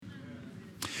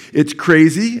It's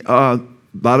crazy. A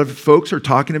lot of folks are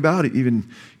talking about it, even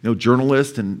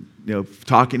journalists and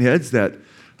talking heads, that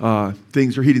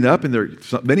things are heating up, and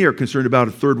many are concerned about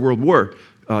a third world war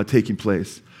taking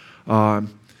place.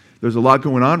 There's a lot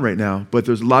going on right now, but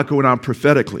there's a lot going on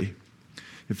prophetically.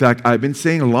 In fact, I've been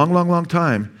saying a long, long, long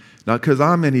time, not because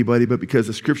I'm anybody, but because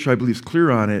the scripture, I believe, is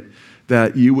clear on it,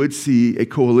 that you would see a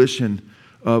coalition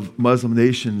of Muslim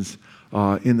nations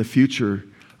in the future,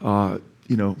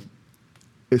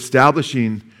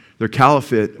 establishing their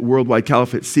caliphate, worldwide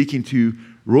caliphate, seeking to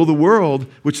rule the world,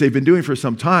 which they've been doing for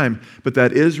some time, but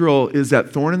that Israel is that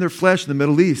thorn in their flesh in the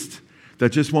Middle East that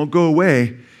just won't go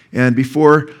away. And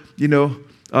before,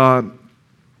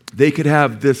 they could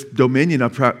have this dominion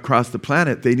across the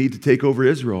planet, they need to take over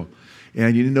Israel.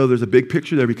 And there's a big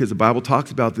picture there because the Bible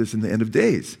talks about this in the end of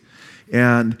days.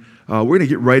 And we're going to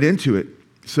get right into it.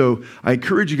 So I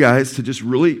encourage you guys to just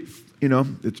really,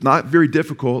 it's not very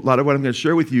difficult. A lot of what I'm going to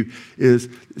share with you is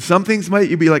some things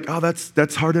you'd be like, oh,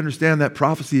 that's hard to understand. That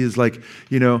prophecy is like,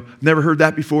 never heard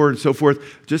that before and so forth.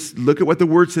 Just look at what the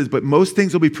word says. But most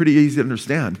things will be pretty easy to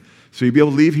understand. So you'll be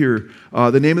able to leave here.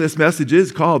 The name of this message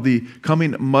is called The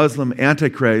Coming Muslim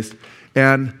Antichrist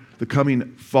and the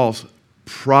Coming False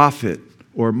Prophet,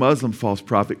 or Muslim False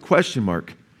Prophet, ?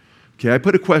 Okay, I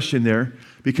put a question there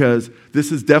because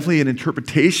this is definitely an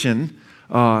interpretation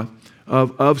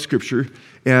of Scripture,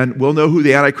 and we'll know who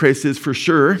the Antichrist is for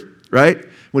sure, right?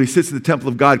 When he sits in the temple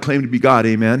of God claiming to be God,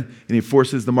 amen, and he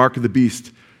forces the mark of the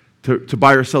beast to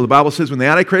buy or sell. The Bible says when the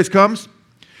Antichrist comes,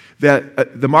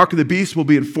 that the mark of the beast will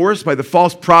be enforced by the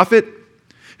false prophet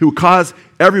who will cause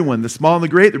everyone, the small and the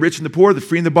great, the rich and the poor, the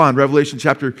free and the bond. Revelation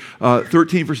chapter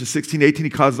 13, verses 16, 18, he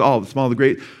causes all, the small and the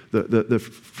great,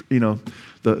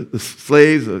 the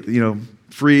slaves,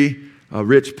 free,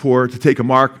 rich, poor, to take a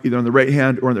mark either on the right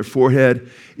hand or on their forehead.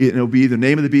 It'll be the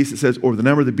name of the beast, it says, or the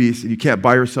number of the beast, and you can't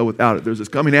buy or sell without it. There's this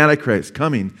coming Antichrist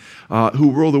coming who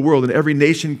will rule the world, and every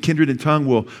nation, kindred, and tongue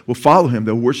will follow him.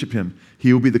 They'll worship him.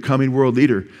 He will be the coming world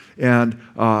leader. And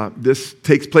this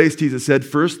takes place, Jesus said,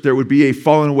 first there would be a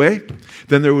falling away,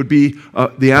 then there would be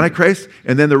the Antichrist,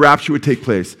 and then the rapture would take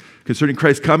place. Concerning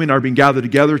Christ's coming, are being gathered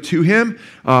together to him.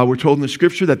 We're told in the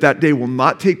scripture that day will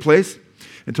not take place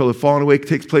until the falling away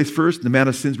takes place first, the man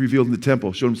of sins revealed in the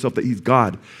temple, showed himself that he's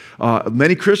God.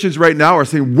 Many Christians right now are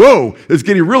saying, whoa, it's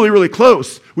getting really, really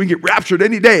close. We can get raptured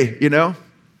any day,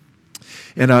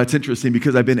 And it's interesting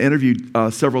because I've been interviewed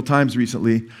several times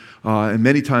recently, and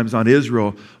many times on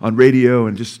Israel, on radio,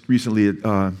 and just recently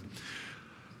at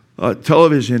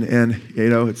television. And,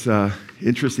 it's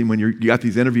interesting when you got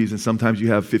these interviews, and sometimes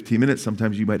you have 15 minutes,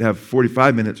 sometimes you might have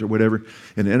 45 minutes or whatever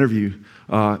in an interview.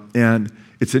 And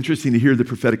it's interesting to hear the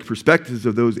prophetic perspectives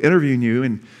of those interviewing you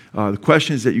and the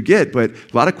questions that you get, but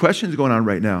a lot of questions going on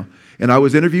right now. And I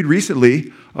was interviewed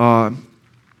recently by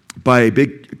a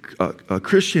big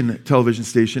Christian television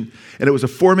station, and it was a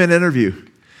 4-minute interview.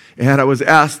 And I was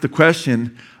asked the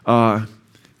question,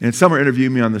 and some are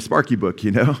interviewing me on the Sparky book,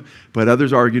 but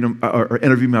others are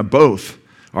interviewing me on both,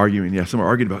 arguing. Yeah, some are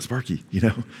arguing about Sparky,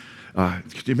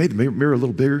 Could you make the mirror a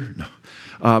little bigger? No.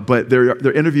 But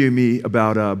they're interviewing me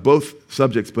about both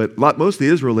subjects, but mostly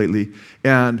Israel lately.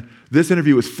 And this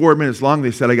interview was 4 minutes long.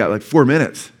 They said I got like 4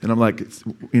 minutes. And I'm like,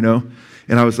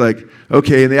 and I was like,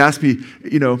 okay. And they asked me,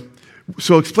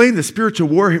 so explain the spiritual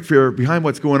warfare behind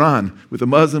what's going on with the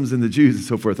Muslims and the Jews and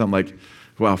so forth. I'm like,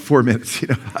 wow, 4 minutes,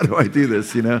 how do I do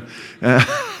this,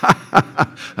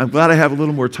 I'm glad I have a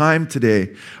little more time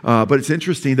today. But it's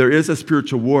interesting. There is a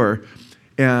spiritual war.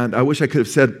 And I wish I could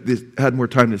have had more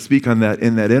time to speak on that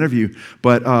in that interview.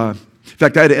 But in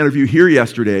fact, I had an interview here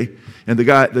yesterday, and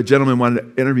the gentleman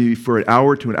wanted to interview me for an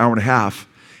hour to an hour and a half,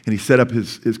 and he set up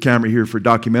his camera here for a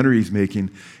documentary he's making.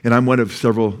 And I'm one of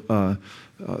several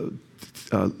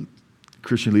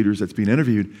Christian leaders that's being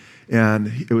interviewed. And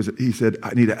he said,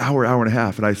 I need an hour, hour and a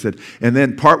half. And I said, and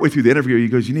then partway through the interview, he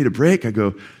goes, you need a break? I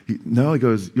go, no. He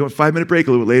goes, you want a 5-minute break?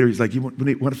 A little bit later, he's like, you want a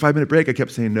 5-minute break? I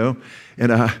kept saying no.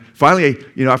 And finally,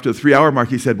 after the 3-hour mark,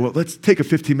 he said, well, let's take a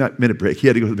 15-minute break. He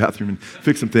had to go to the bathroom and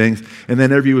fix some things. And then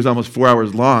the interview was almost 4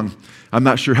 hours long. I'm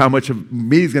not sure how much of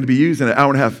me is going to be used in an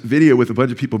hour and a half video with a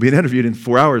bunch of people being interviewed in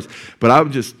 4 hours. But I'm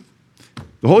just,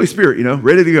 the Holy Spirit,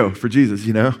 ready to go for Jesus,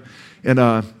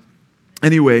 And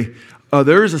anyway,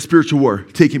 there is a spiritual war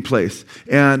taking place,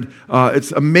 and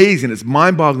it's amazing. It's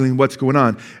mind-boggling what's going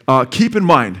on. Keep in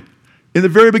mind, in the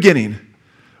very beginning,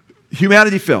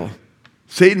 humanity fell.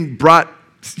 Satan brought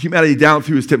humanity down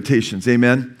through his temptations,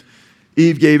 amen?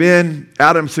 Eve gave in,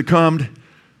 Adam succumbed,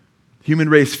 human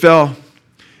race fell,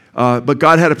 but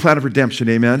God had a plan of redemption,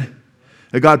 amen?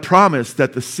 And God promised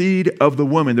that the seed of the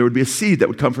woman, there would be a seed that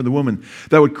would come from the woman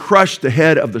that would crush the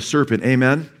head of the serpent,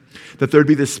 amen? that there'd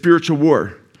be this spiritual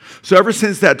war. So ever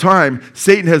since that time,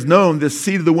 Satan has known this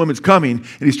seed of the woman's coming,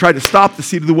 and he's tried to stop the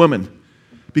seed of the woman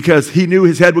because he knew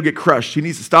his head would get crushed. He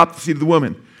needs to stop the seed of the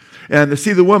woman. And the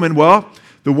seed of the woman, well,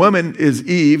 the woman is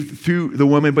Eve through the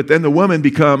woman, but then the woman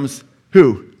becomes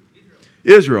who?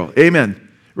 Israel. Amen.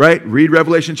 Right? Read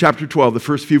Revelation chapter 12, the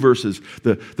first few verses.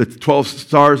 The 12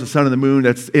 stars, the sun and the moon,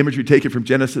 that's imagery taken from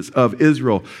Genesis of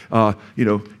Israel.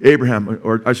 Abraham,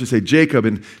 or I should say Jacob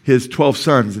and his 12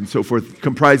 sons and so forth,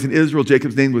 comprising Israel.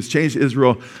 Jacob's name was changed to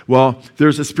Israel. Well,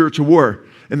 there's a spiritual war.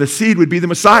 And the seed would be the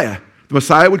Messiah. The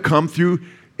Messiah would come through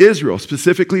Israel,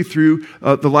 specifically through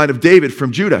the line of David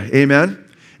from Judah. Amen?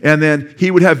 And then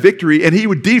he would have victory, and he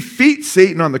would defeat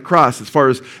Satan on the cross as far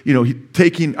as,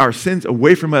 taking our sins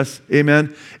away from us,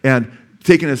 amen, and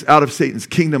taking us out of Satan's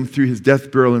kingdom through his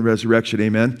death, burial, and resurrection,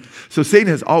 amen. So Satan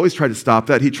has always tried to stop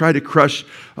that. He tried to crush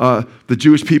the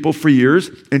Jewish people for years.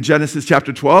 In Genesis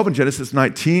chapter 12 and Genesis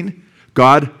 19,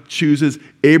 God chooses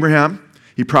Abraham.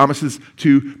 He promises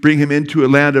to bring him into a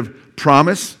land of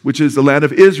promise, which is the land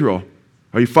of Israel.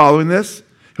 Are you following this?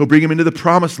 He'll bring him into the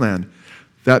promised land.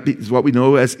 That is what we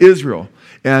know as Israel.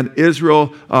 And Israel,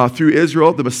 through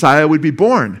Israel, the Messiah would be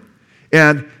born.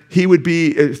 And he would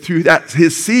be, through that,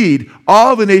 his seed,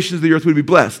 all the nations of the earth would be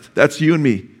blessed. That's you and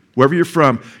me. Wherever you're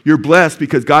from, you're blessed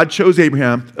because God chose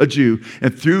Abraham, a Jew,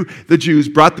 and through the Jews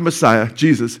brought the Messiah,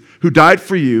 Jesus, who died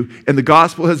for you. And the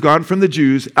gospel has gone from the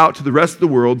Jews out to the rest of the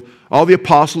world. All the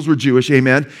apostles were Jewish,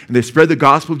 amen. And they spread the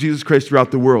gospel of Jesus Christ throughout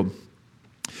the world.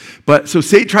 But so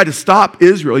Satan tried to stop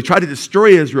Israel. He tried to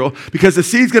destroy Israel because the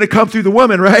seed's going to come through the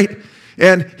woman, right?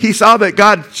 And he saw that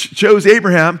God chose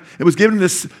Abraham and was given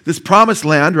this promised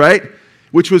land, right?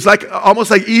 Which was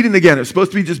almost like Eden again. It was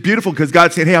supposed to be just beautiful because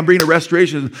God's saying, hey, I'm bringing a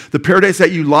restoration. The paradise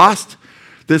that you lost,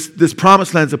 this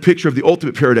promised land is a picture of the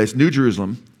ultimate paradise, New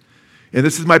Jerusalem. And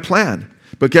this is my plan.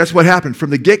 But guess what happened from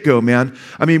the get-go, man?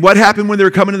 I mean, what happened when they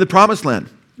were coming to the promised land,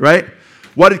 right?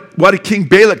 What did King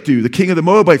Balak do, the king of the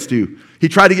Moabites do? He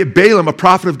tried to get Balaam, a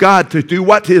prophet of God, to do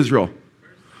what to Israel?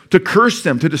 To curse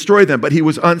them, to destroy them, but he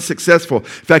was unsuccessful. In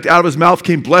fact, out of his mouth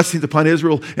came blessings upon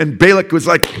Israel, and Balak was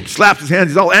slapped his hands.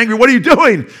 He's all angry. What are you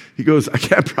doing? He goes, I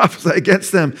can't prophesy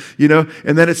against them,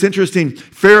 And then it's interesting.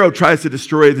 Pharaoh tries to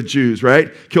destroy the Jews,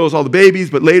 right? Kills all the babies,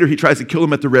 but later he tries to kill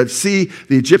them at the Red Sea.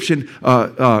 The Egyptian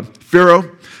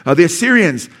Pharaoh. The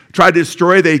Assyrians tried to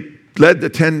destroy. They led the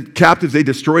 10 captives. They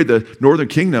destroyed the northern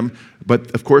kingdom.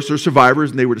 But, of course, they're survivors,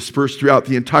 and they were dispersed throughout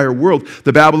the entire world.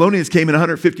 The Babylonians came in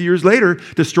 150 years later,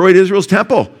 destroyed Israel's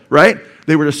temple, right?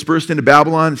 They were dispersed into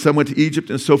Babylon. Some went to Egypt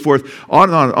and so forth, on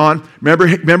and on and on.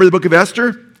 Remember the book of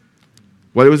Esther?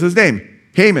 What was his name?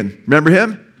 Haman. Remember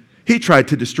him? He tried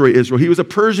to destroy Israel. He was a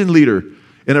Persian leader,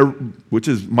 which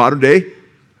is modern-day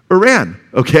Iran,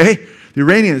 okay? The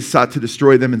Iranians sought to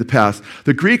destroy them in the past.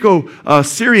 The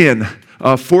Greco-Syrian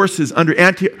forces under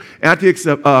Antiochus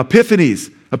Epiphanes,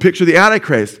 a picture of the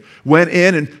Antichrist, went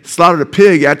in and slaughtered a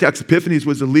pig. Antiochus Epiphanes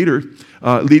was a leader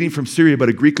leading from Syria, but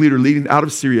a Greek leader leading out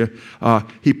of Syria.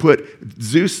 He put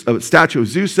a statue of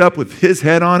Zeus up with his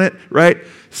head on it, right?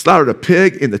 Slaughtered a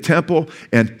pig in the temple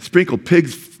and sprinkled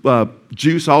pig's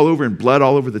juice all over and blood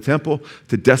all over the temple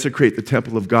to desecrate the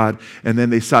temple of God. And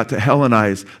then they sought to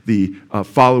Hellenize the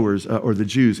followers or the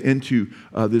Jews into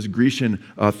this Grecian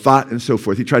thought and so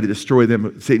forth. He tried to destroy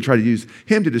them. Satan tried to use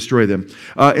him to destroy them.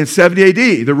 In 70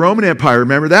 AD, the Roman Empire,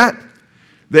 remember that?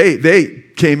 They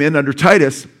came in under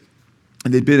Titus,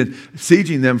 and they'd been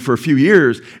sieging them for a few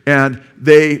years, and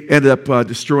they ended up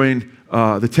destroying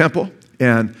the temple,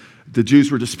 and the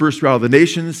Jews were dispersed throughout the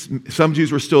nations. Some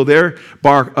Jews were still there.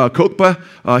 Bar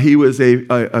Kokhba, he was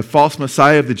a false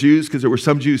messiah of the Jews because there were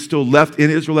some Jews still left in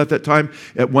Israel at that time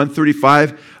at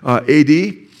 135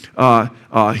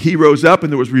 AD. He rose up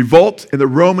and there was revolt, and the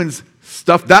Romans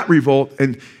stuffed that revolt.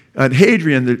 And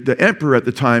Hadrian, the emperor at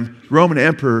the time, Roman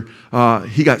emperor,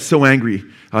 he got so angry.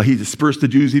 He dispersed the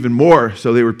Jews even more,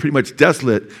 so they were pretty much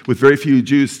desolate with very few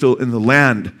Jews still in the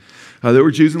land. There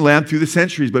were Jews in the land through the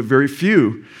centuries, but very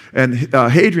few. And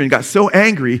Hadrian got so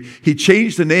angry, he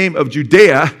changed the name of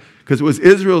Judea, because it was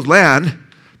Israel's land,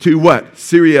 to what?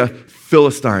 Syria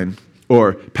Philistine,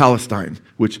 or Palestine,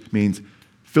 which means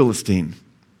Philistine.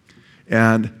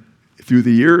 And through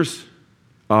the years,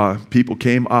 people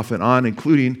came off and on,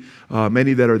 including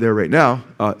many that are there right now,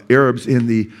 Arabs in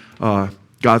the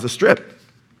Gaza Strip.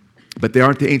 But they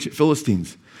aren't the ancient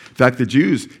Philistines. In fact, the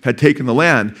Jews had taken the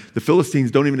land. The Philistines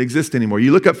don't even exist anymore.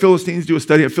 You look up Philistines, do a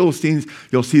study of Philistines,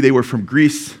 you'll see they were from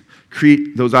Greece,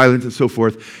 Crete, those islands and so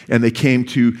forth, and they came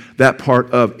to that part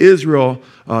of Israel,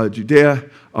 Judea,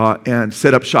 and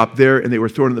set up shop there, and they were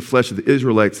thrown in the flesh of the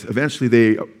Israelites. Eventually,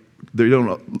 they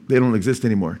don't exist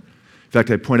anymore. In fact,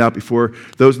 I point out before,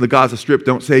 those in the Gaza Strip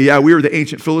don't say, yeah, we were the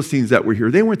ancient Philistines that were here.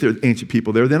 They weren't the ancient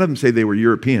people there. None of them say they were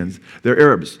Europeans. They're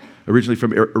Arabs, originally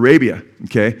from Arabia,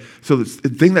 okay? So the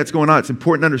thing that's going on, it's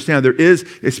important to understand there is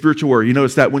a spiritual war. You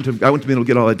notice that I wouldn't have been able to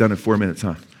get all that done in 4 minutes,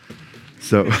 huh?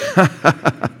 So,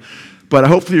 but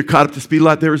hopefully you're caught up to speed a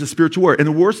lot. There is a spiritual war, and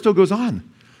the war still goes on.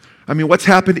 I mean, what's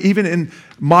happened even in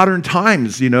modern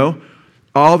times,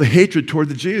 all the hatred toward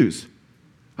the Jews.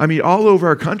 I mean, all over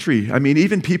our country. I mean,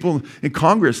 even people in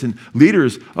Congress and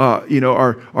leaders,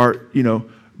 are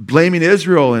blaming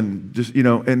Israel and just,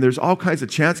 and there's all kinds of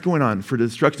chants going on for the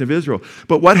destruction of Israel.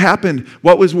 But what happened?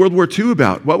 What was World War II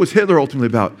about? What was Hitler ultimately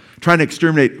about? Trying to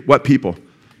exterminate what people?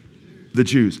 The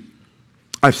Jews.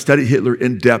 I've studied Hitler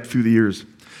in depth through the years,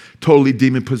 totally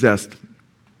demon-possessed.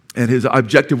 And his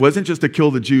objective wasn't just to kill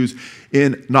the Jews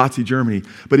in Nazi Germany,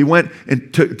 but he went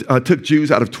and took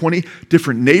Jews out of 20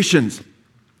 different nations.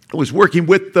 Was working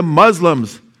with the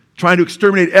Muslims, trying to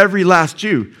exterminate every last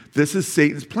Jew. This is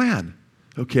Satan's plan,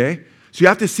 okay? So you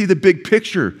have to see the big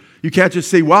picture. You can't just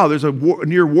say, wow, there's a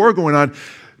near war going on.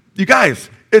 You guys,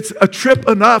 it's a trip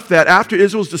enough that after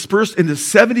Israel's dispersed into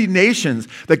 70 nations,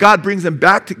 that God brings them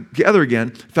back together again.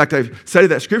 In fact, I've cited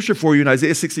that scripture for you in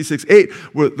Isaiah 66:8,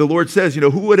 where the Lord says, who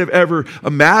would have ever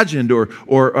imagined or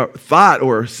thought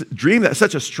or dreamed that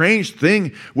such a strange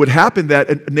thing would happen, that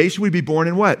a nation would be born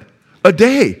in what? A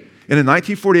day. And in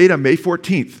 1948, on May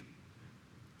 14th,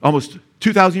 almost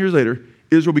 2,000 years later,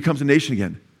 Israel becomes a nation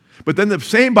again. But then the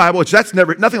same Bible, which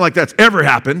nothing like that's ever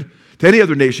happened to any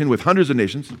other nation with hundreds of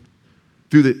nations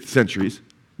through the centuries.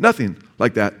 Nothing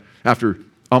like that after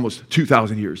almost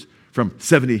 2,000 years from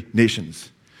 70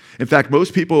 nations. In fact,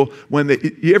 most people,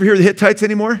 you ever hear the Hittites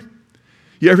anymore?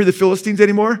 You ever hear the Philistines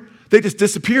anymore? They just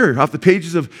disappear off the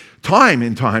pages of time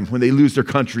when they lose their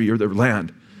country or their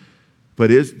land. But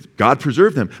God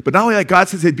preserved them. But not only that, God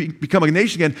says they'd become a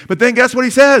nation again, but then guess what he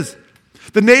says?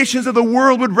 The nations of the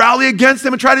world would rally against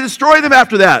them and try to destroy them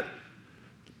after that.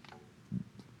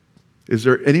 Is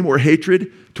there any more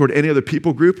hatred toward any other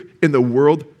people group in the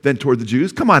world than toward the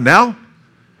Jews? Come on now.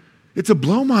 It's a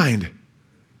blow mind.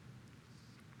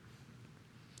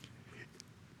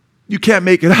 You can't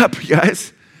make it up,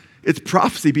 guys. It's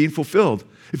prophecy being fulfilled.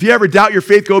 If you ever doubt your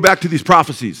faith, go back to these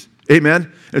prophecies.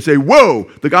 Amen? And say, whoa,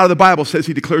 the God of the Bible says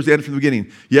he declares the end from the beginning.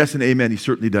 Yes and amen, he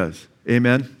certainly does.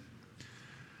 Amen?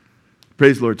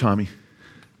 Praise the Lord, Tommy.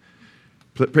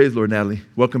 Praise the Lord, Natalie.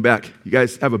 Welcome back. You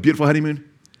guys have a beautiful honeymoon?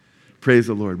 Praise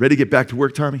the Lord. Ready to get back to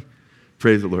work, Tommy?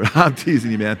 Praise the Lord. I'm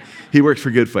teasing you, man. He works for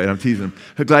Good Fight. I'm teasing him.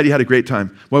 I'm glad you had a great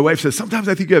time. My wife says, sometimes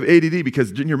I think you have ADD because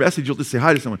in your message, you'll just say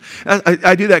hi to someone.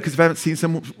 I do that because if I haven't seen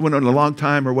someone in a long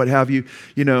time or what have you,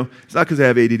 it's not because I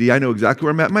have ADD. I know exactly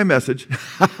where I'm at in my message.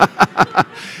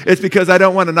 It's because I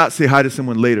don't want to not say hi to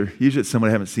someone later. Usually it's someone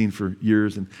I haven't seen for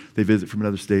years and they visit from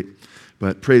another state.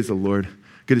 But praise the Lord.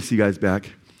 Good to see you guys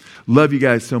back. Love you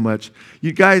guys so much.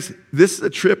 You guys, this is a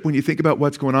trip when you think about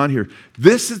what's going on here.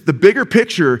 This is the bigger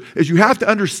picture is you have to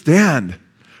understand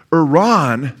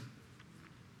Iran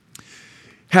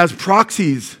has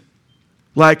proxies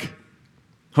like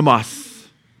Hamas,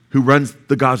 who runs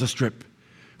the Gaza Strip,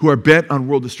 who are bent on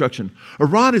world destruction.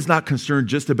 Iran is not concerned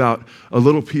just about a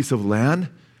little piece of land.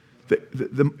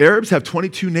 The Arabs have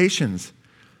 22 nations.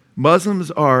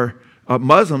 Muslims are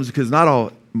Muslims, because not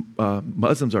all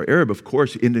Muslims are Arab, of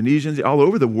course. Indonesians, all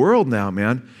over the world now,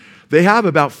 man. They have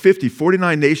about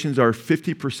 49 nations are over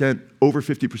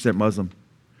 50% Muslim.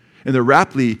 And they're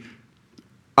rapidly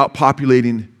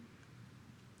outpopulating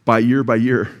by year,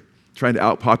 trying to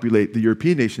outpopulate the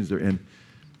European nations they're in.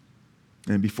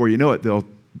 And before you know it,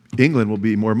 England will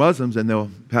be more Muslims and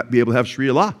they'll be able to have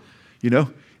Sharia law,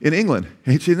 in England.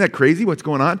 Isn't that crazy what's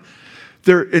going on?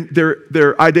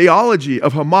 Their ideology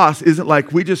of Hamas isn't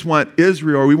like we just want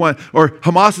Israel or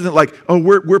Hamas isn't like, oh,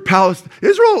 we're Palestine.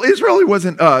 Israel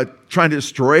wasn't trying to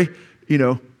destroy,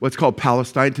 what's called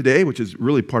Palestine today, which is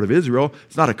really part of Israel.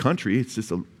 It's not a country. It's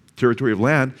just a territory of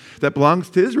land that belongs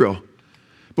to Israel.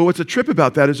 But what's a trip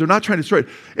about that is they're not trying to destroy it.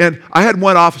 And I had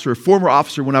one officer, a former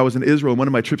officer when I was in Israel, one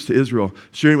of my trips to Israel,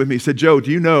 sharing with me. He said, Joe, do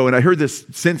you know, and I heard this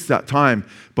since that time,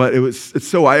 but it's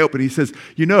so eye-opening. He says,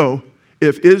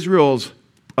 if Israel's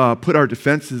put our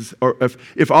defenses, or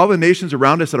if all the nations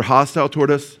around us that are hostile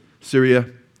toward us, Syria,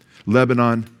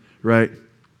 Lebanon, right,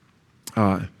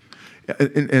 and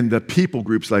the people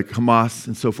groups like Hamas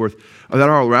and so forth that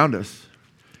are all around us,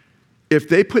 if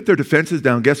they put their defenses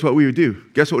down, guess what we would do?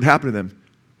 Guess what would happen to them?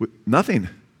 Nothing.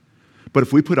 But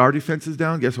if we put our defenses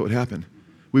down, guess what would happen?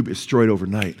 We'd be destroyed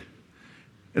overnight.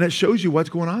 And it shows you what's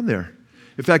going on there.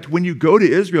 In fact, when you go to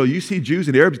Israel, you see Jews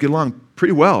and Arabs get along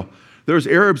pretty well. There's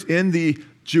Arabs in the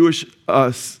Jewish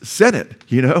Senate,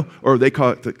 or they call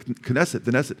it the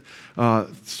Knesset,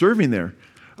 serving there.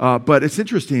 But it's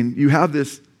interesting. You have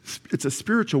this. It's a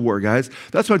spiritual war, guys.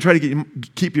 That's what I'm trying to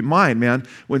keep in mind, man.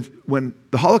 When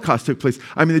the Holocaust took place,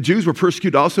 the Jews were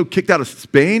persecuted, also kicked out of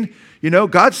Spain.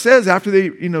 God says after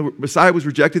Messiah was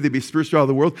rejected, they'd be spiritual out of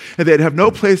the world, and they'd have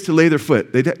no place to lay their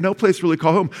foot. They'd have no place to really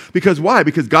call home. Because why?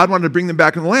 Because God wanted to bring them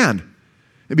back in the land.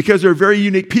 And because they're very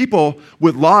unique people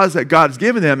with laws that God's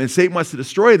given them, and Satan wants to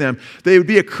destroy them, they would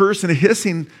be a curse and a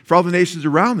hissing for all the nations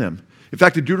around them. In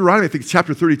fact, in Deuteronomy, I think it's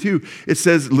chapter 32, it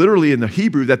says literally in the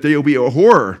Hebrew that they will be a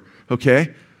horror,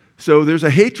 okay? So there's a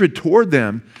hatred toward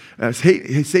them.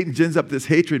 Satan gins up this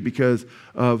hatred because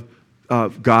of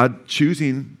God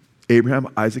choosing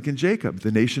Abraham, Isaac, and Jacob,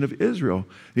 the nation of Israel.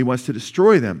 He wants to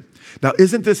destroy them. Now,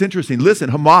 isn't this interesting? Listen,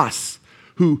 Hamas,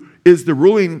 who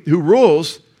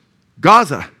rules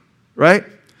Gaza, right?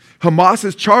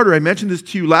 Hamas's charter, I mentioned this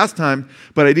to you last time,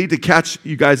 but I need to catch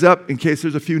you guys up in case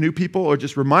there's a few new people, or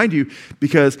just remind you,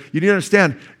 because you need to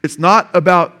understand, it's not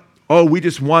about, we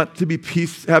just want to be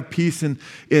have peace in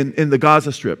the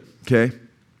Gaza Strip, okay?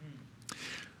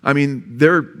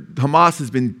 Hamas has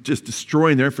been just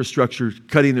destroying their infrastructure,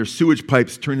 cutting their sewage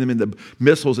pipes, turning them into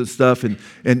missiles and stuff,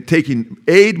 and taking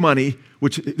aid money,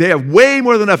 which they have way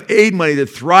more than enough aid money to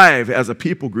thrive as a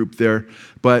people group there,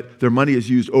 but their money is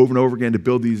used over and over again to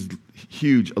build these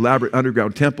huge, elaborate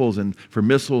underground temples and for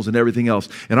missiles and everything else.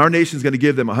 And our nation's going to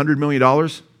give them $100 million.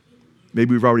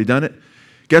 Maybe we've already done it.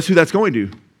 Guess who that's going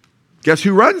to? Guess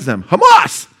who runs them?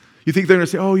 Hamas! You think they're going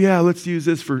to say, let's use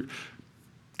this for...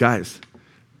 Guys,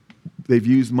 they've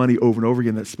used money over and over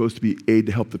again that's supposed to be aid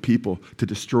to help the people, to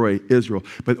destroy Israel.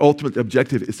 But the ultimate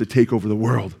objective is to take over the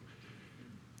world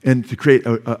and to create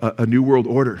a new world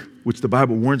order, which the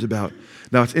Bible warns about.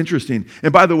 Now, it's interesting.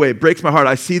 And by the way, it breaks my heart.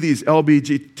 I see these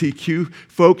LGBTQ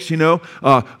folks,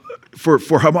 for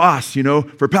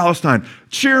Hamas, for Palestine,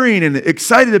 cheering and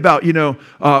excited about,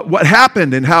 what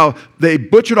happened and how they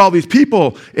butchered all these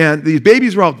people and these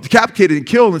babies were all decapitated and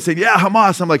killed, and saying, yeah,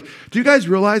 Hamas. I'm like, do you guys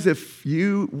realize if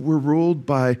you were ruled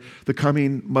by the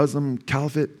coming Muslim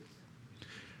caliphate,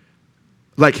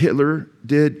 like Hitler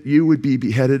did, you would be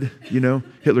beheaded,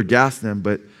 Hitler gassed them,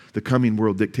 but the coming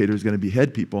world dictator is going to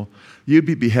behead people. You'd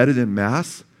be beheaded in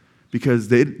mass because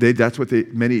that's what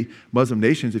many Muslim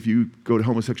nations, if you go to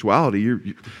homosexuality,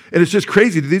 and it's just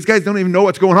crazy. These guys don't even know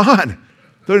what's going on.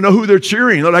 They don't know who they're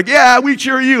cheering. They're like, yeah, we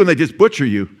cheer you, and they just butcher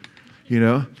you.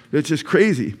 It's just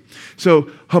crazy. So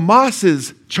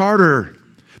Hamas's charter,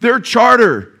 their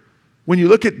charter, when you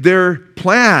look at their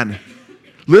plan,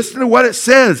 listen to what it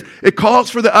says. It calls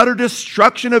for the utter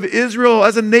destruction of Israel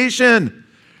as a nation.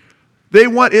 They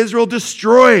want Israel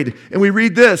destroyed. And we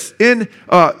read this in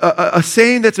a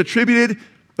saying that's attributed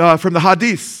from the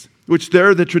Hadiths, which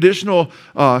they're the traditional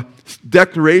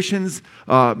declarations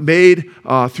made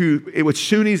through which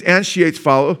Sunnis and Shiites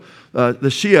follow. The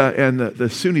Shia and the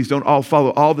Sunnis don't all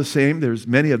follow all the same. There's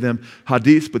many of them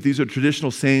hadiths, but these are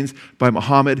traditional sayings by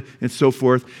Muhammad and so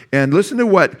forth. And listen to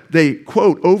what they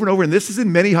quote over and over. And this is in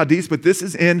many hadiths, but this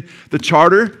is in the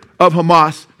charter of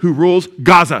Hamas, who rules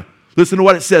Gaza. Listen to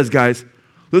what it says, guys.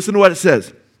 Listen to what it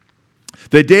says.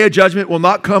 The day of judgment will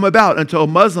not come about until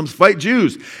Muslims fight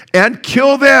Jews and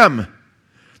kill them.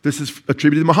 This is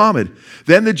attributed to Muhammad.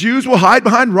 Then the Jews will hide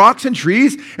behind rocks and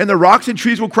trees, and the rocks and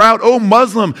trees will cry out, "Oh,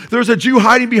 Muslim, there's a Jew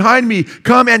hiding behind me.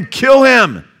 Come and kill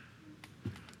him."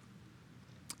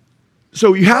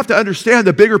 So you have to understand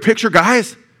the bigger picture,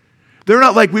 guys. They're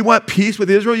not like, we want peace with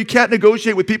Israel. You can't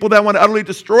negotiate with people that want to utterly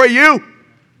destroy you.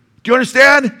 Do you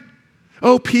understand?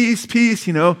 Oh, peace, peace,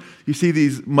 You see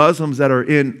these Muslims that are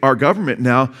in our government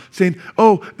now saying,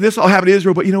 this all happened to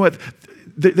Israel, but you know what?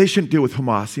 They shouldn't deal with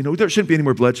Hamas. There shouldn't be any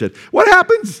more bloodshed. What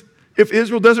happens if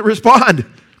Israel doesn't respond?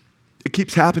 It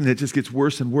keeps happening. It just gets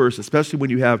worse and worse, especially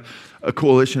when you have a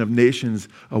coalition of nations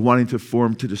wanting to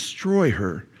form to destroy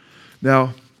her.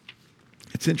 Now,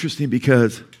 it's interesting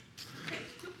because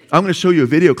I'm going to show you a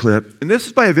video clip. And this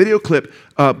is by a video clip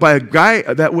by a guy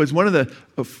that was one of the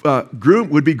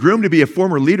would be groomed to be a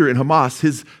former leader in Hamas.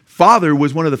 His father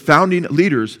was one of the founding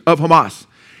leaders of Hamas.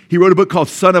 He wrote a book called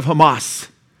Son of Hamas.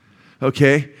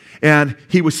 Okay? And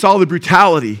he saw the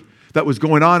brutality that was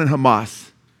going on in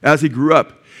Hamas as he grew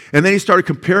up. And then he started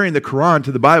comparing the Quran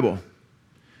to the Bible.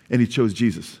 And he chose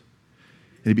Jesus.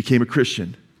 And he became a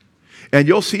Christian. And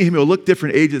you'll see him, he'll look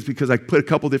different ages because I put a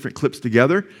couple different clips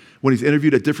together when he's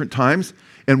interviewed at different times.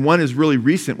 And one is really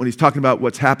recent when he's talking about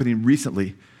what's happening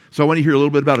recently. So I want to hear a little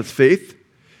bit about his faith.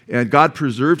 And God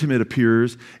preserved him, it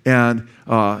appears. And,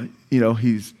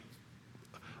 he's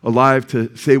alive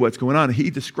to say what's going on. He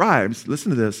describes,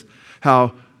 listen to this,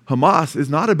 how Hamas is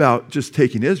not about just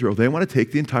taking Israel. They want to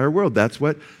take the entire world. That's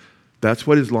what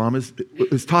Islam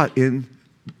is taught in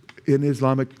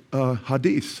Islamic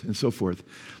hadiths and so forth.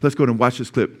 Let's go and watch this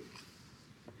clip.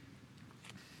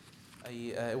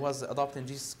 I was adopting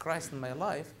Jesus Christ in my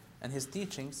life and his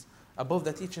teachings above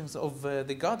the teachings of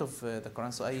the God of the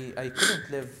Quran. So I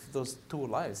couldn't live those two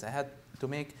lives. I had to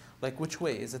make, like, which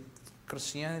way? Is it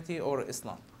Christianity or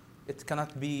Islam? It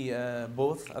cannot be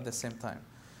both at the same time.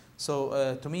 So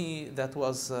to me, that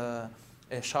was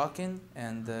shocking,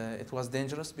 and it was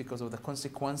dangerous because of the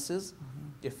consequences.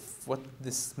 If what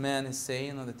this man is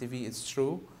saying on the TV is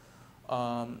true.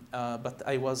 But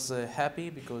I was happy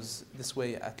because this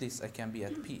way at least I can be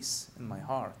at peace in my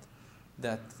heart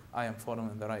that I am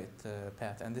following the right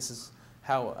path. And this is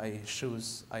how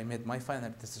I made my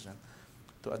final decision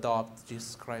to adopt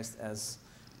Jesus Christ as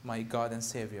my God and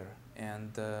Savior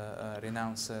and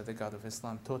renounce the God of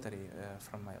Islam totally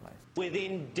from my life.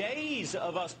 Within days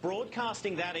of us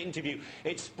broadcasting that interview,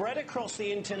 it spread across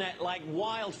the internet like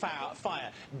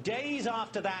wildfire. Days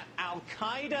after that,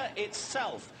 Al-Qaeda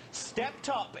itself stepped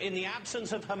up in the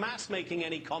absence of Hamas making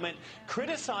any comment,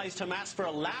 criticized Hamas for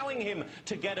allowing him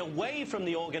to get away from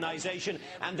the organization,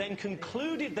 and then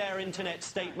concluded their internet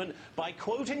statement by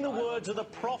quoting the words of the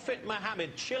Prophet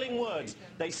Muhammad, chilling words.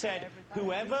 They said,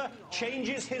 "Whoever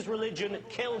changes his religion,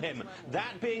 kill him."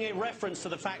 That being a reference to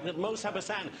the fact that Mossab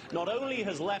Hassan not only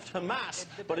has left Hamas,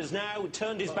 but has now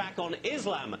turned his back on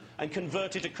Islam and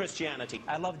converted to Christianity.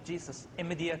 I love Jesus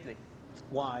immediately.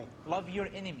 Why? Love your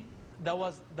enemy. That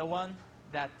was the one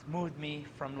that moved me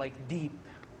from like deep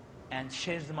and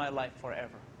changed my life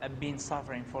forever. I've been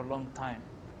suffering for a long time.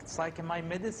 It's like my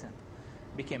medicine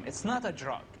became. It's not a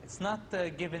drug. It's not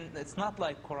it's not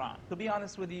like Quran. To be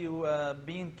honest with you,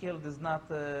 being killed is not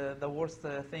the worst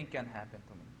thing can happen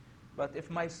to me. But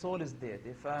if my soul is dead,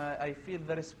 if I feel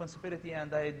the responsibility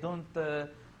and I don't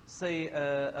say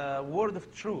a word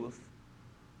of truth,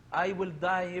 I will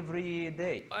die every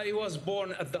day. I was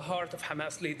born at the heart of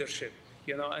Hamas leadership,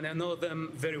 and I know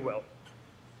them very well.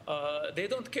 They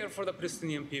don't care for the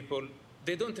Palestinian people.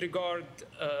 They don't regard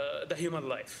the human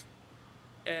life.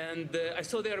 And I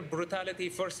saw their brutality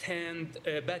firsthand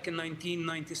back in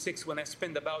 1996 when I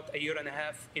spent about a year and a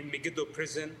half in Megiddo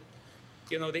prison.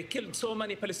 They killed so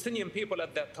many Palestinian people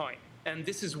at that time. And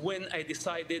this is when I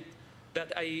decided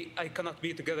that I cannot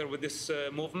be together with this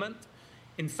movement.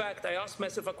 In fact, I asked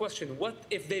myself a question: what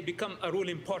if they become a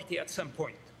ruling party at some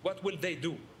point? What will they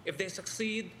do? If they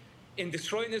succeed in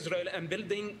destroying Israel and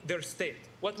building their state,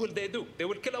 what will they do? They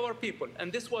will kill our people.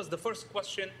 And this was the first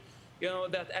question,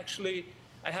 that actually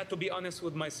I had to be honest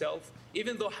with myself.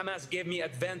 Even though Hamas gave me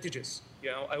advantages,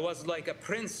 I was like a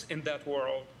prince in that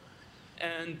world,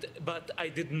 but I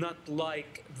did not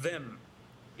like them,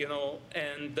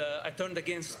 and I turned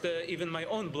against even my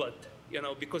own blood.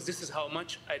 Because this is how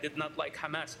much I did not like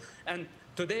Hamas. And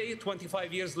today,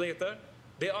 25 years later,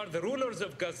 they are the rulers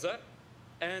of Gaza,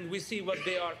 and we see what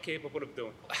they are capable of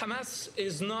doing. Hamas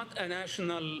is not a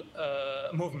national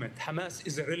movement. Hamas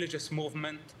is a religious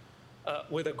movement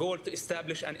with a goal to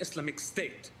establish an Islamic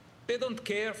state. They don't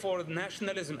care for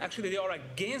nationalism. Actually, they are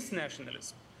against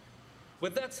nationalism.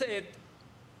 With that said,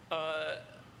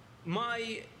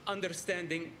 my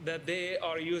understanding that they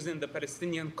are using the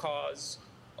Palestinian cause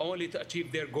only to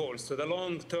achieve their goals, so the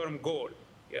long-term goal,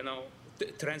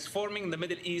 transforming the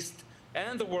Middle East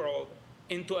and the world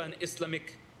into an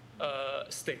Islamic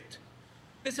state.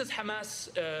 This is Hamas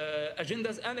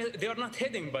agendas, and they are not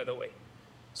hidden, by the way.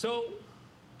 So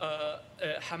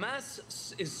Hamas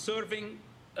is serving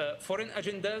foreign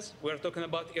agendas. We're talking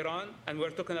about Iran, and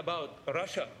we're talking about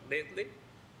Russia lately.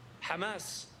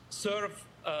 Hamas serve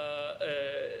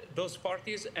those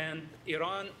parties, and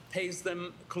Iran pays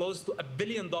them close to $1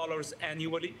 billion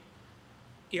annually.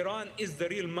 Iran is the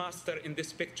real master in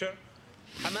this picture.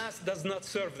 Hamas does not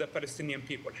serve the Palestinian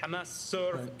people. Hamas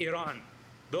serve Iran.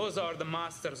 Those are the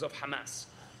masters of Hamas.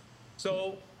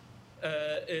 So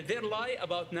their lie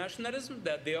about nationalism,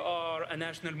 that they are a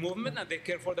national movement and they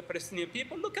care for the Palestinian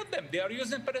people, look at them. They are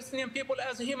using Palestinian people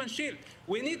as a human shield.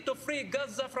 We need to free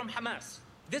Gaza from Hamas.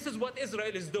 This is what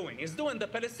Israel is doing. It's doing the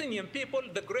Palestinian people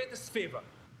the greatest favor.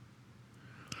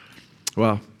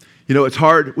 Wow. It's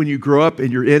hard when you grow up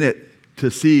and you're in it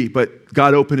to see, but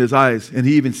God opened his eyes, and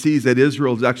he even sees that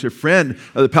Israel is actually a friend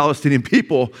of the Palestinian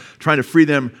people, trying to free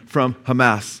them from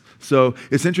Hamas. So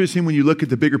it's interesting when you look at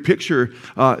the bigger picture.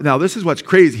 Now, this is what's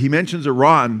crazy. He mentions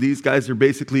Iran. These guys are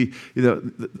basically,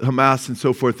 Hamas and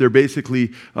so forth. They're basically,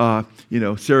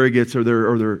 surrogates, or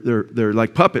they're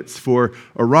like puppets for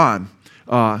Iran.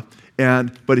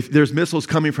 But if there's missiles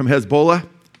coming from Hezbollah,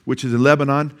 which is in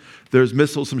Lebanon. There's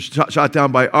missiles shot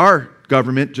down by our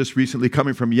government just recently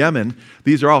coming from Yemen.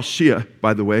 These are all Shia,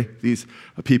 by the way. These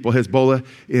people, Hezbollah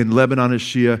in Lebanon is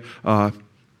Shia.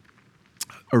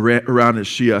 Iran is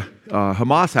Shia.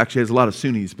 Hamas actually has a lot of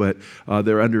Sunnis, but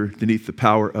they're underneath the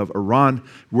power of Iran,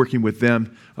 working with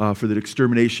them for the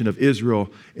extermination of Israel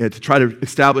and to try to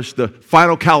establish the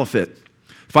final caliphate.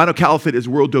 Final caliphate is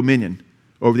world dominion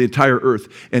over the entire earth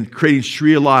and creating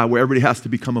Sharia law where everybody has to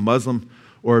become a Muslim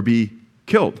or be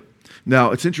killed.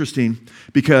 Now, it's interesting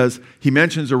because he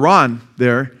mentions Iran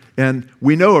there, and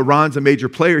we know Iran's a major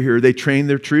player here. They train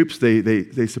their troops.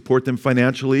 They support them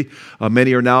financially.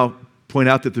 Many are now point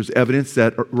out that there's evidence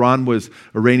that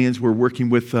Iranians were working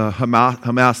with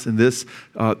Hamas in this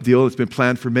deal that's been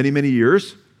planned for many, many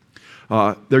years.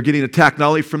 They're getting attacked not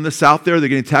only from the south there, they're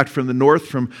getting attacked from the north,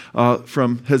 from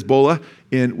Hezbollah,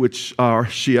 which are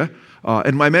Shia.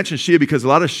 And I mention Shia because a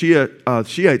lot of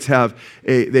Shiites have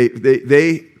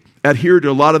they adhere to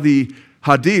a lot of the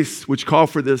hadiths, which call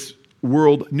for this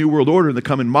new world order in the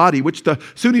coming Mahdi, which the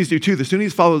Sunnis do too. The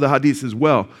Sunnis follow the hadiths as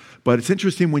well. But it's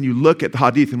interesting when you look at the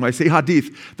hadith, and when I say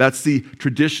hadith, that's the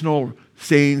traditional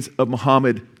sayings of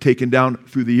Muhammad taken down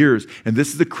through the years. And this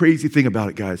is the crazy thing about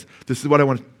it, guys. This is what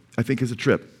I think is a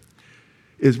trip,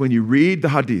 is when you read the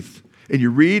hadith, and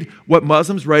you read what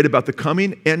Muslims write about the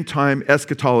coming end time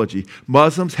eschatology.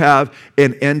 Muslims have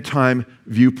an end time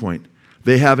viewpoint.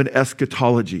 They have an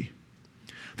eschatology.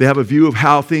 They have a view of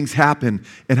how things happen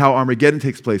and how Armageddon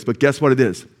takes place. But guess what it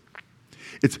is?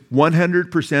 It's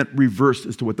 100% reversed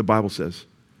as to what the Bible says.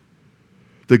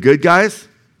 The good guys,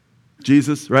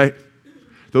 Jesus, right?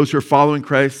 Those who are following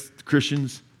Christ,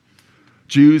 Christians,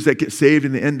 Jews that get saved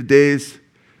in the end of days,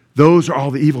 those are all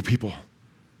the evil people.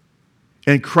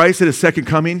 And Christ at his second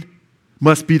coming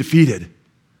must be defeated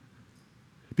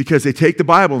because they take the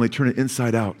Bible and they turn it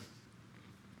inside out.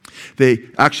 They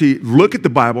actually look at the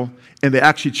Bible and they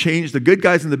actually change the good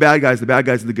guys and the bad guys and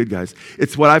the good guys.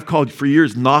 It's what I've called for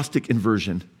years Gnostic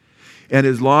inversion. And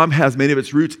Islam has many of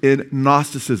its roots in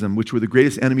Gnosticism, which were the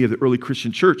greatest enemy of the early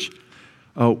Christian church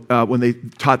when they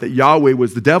taught that Yahweh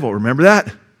was the devil. Remember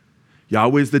that?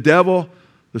 Yahweh is the devil.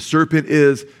 The serpent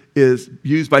is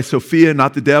used by Sophia,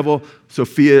 not the devil.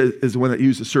 Sophia is the one that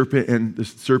used the serpent, and the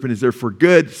serpent is there for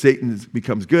good. Satan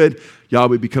becomes good.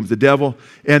 Yahweh becomes the devil.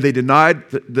 And they denied,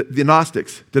 the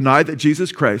Gnostics denied that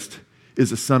Jesus Christ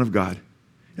is the Son of God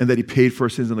and that he paid for our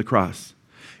sins on the cross.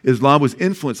 Islam was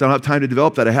influenced, I don't have time to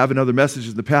develop that, I have in other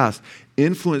messages in the past,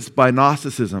 influenced by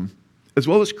Gnosticism, as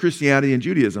well as Christianity and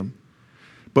Judaism.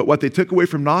 But what they took away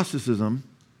from Gnosticism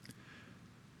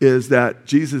is that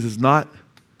Jesus is not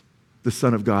the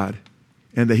Son of God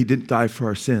and that he didn't die for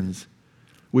our sins,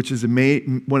 which is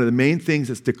one of the main things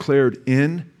that's declared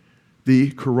in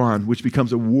the Quran, which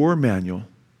becomes a war manual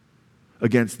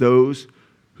against those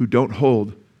who don't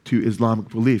hold to Islamic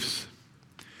beliefs.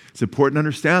 It's important to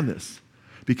understand this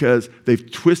because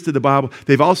they've twisted the Bible.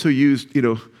 They've also used,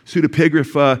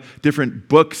 pseudepigrapha, different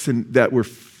books that were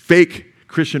fake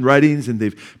Christian writings, and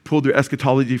they've pulled their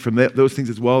eschatology from those things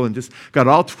as well and just got it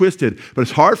all twisted. But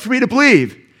it's hard for me to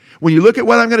believe when you look at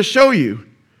what I'm going to show you,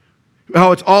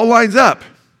 how it all lines up,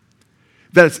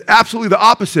 that it's absolutely the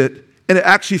opposite, and it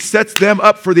actually sets them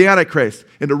up for the Antichrist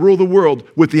and to rule the world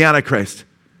with the Antichrist.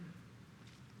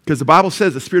 Because the Bible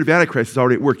says the spirit of Antichrist is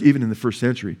already at work even in the first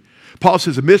century. Paul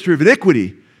says the mystery of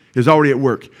iniquity is already at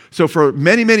work. So for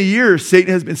many, many years,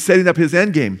 Satan has been setting up his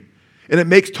end game. And it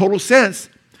makes total sense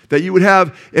that you would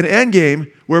have an end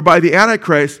game whereby the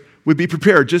Antichrist would be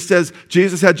prepared. Just as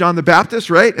Jesus had John the Baptist,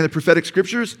 right, in the prophetic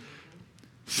scriptures,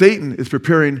 Satan is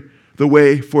preparing the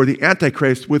way for the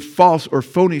Antichrist with false or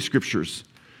phony scriptures,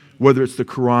 whether it's the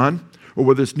Quran or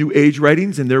whether it's New Age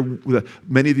writings, and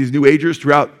many of these New Agers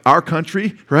throughout our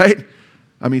country, right?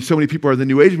 I mean, so many people are in the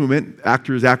New Age movement,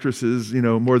 actors, actresses,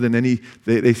 more than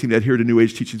they seem to adhere to New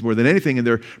Age teachings more than anything, and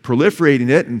they're proliferating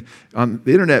it. And on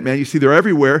the internet, man, you see they're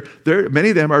everywhere. Many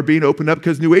of them are being opened up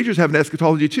because New Agers have an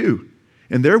eschatology too.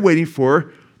 And they're waiting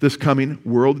for this coming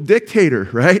world dictator,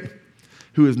 right?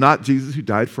 Who is not Jesus who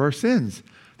died for our sins.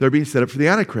 They're being set up for the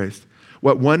Antichrist.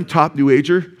 What one top New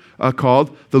Ager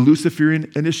called the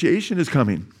Luciferian initiation is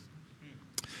coming.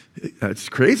 It's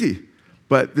crazy.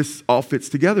 But this all fits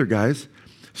together, guys.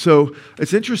 So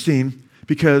it's interesting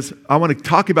because I want to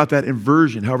talk about that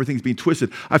inversion, how everything's being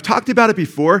twisted. I've talked about it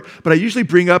before, but I usually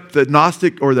bring up the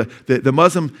Gnostic or the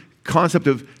Muslim concept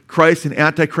of Christ and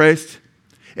Antichrist,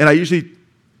 and I usually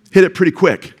hit it pretty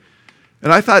quick.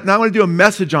 And I thought, now I want to do a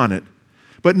message on it.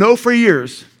 But know for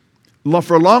years,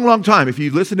 for a long, long time, if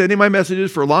you listen to any of my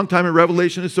messages for a long time in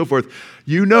Revelation and so forth,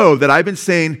 you know that I've been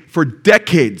saying for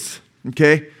decades,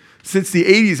 okay, since the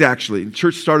 80s actually, the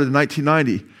church started in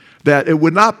 1990, that it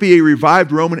would not be a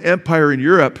revived Roman Empire in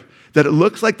Europe, that it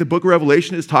looks like the book of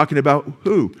Revelation is talking about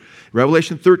who?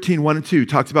 Revelation 13, 1 and 2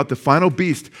 talks about the final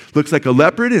beast. Looks like a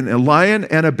leopard and a lion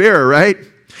and a bear, right?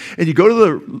 And you go to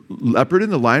the leopard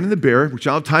and the lion and the bear, which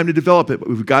I don't have time to develop it, but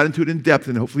we've got into it in depth,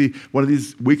 and hopefully one of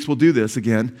these weeks we'll do this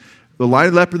again. The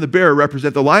lion, leopard, and the bear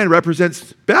represent, the lion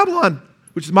represents Babylon,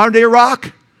 which is modern day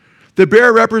Iraq. The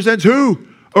bear represents who?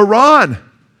 Iran.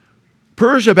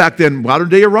 Persia back then, modern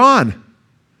day Iran.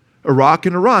 Iraq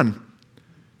and Iran.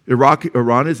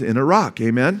 Iran is in Iraq,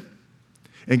 amen?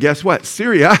 And guess what?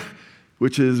 Syria,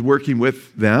 which is working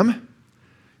with them,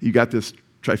 you got this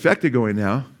trifecta going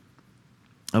now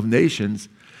of nations,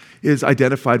 is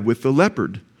identified with the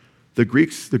leopard. The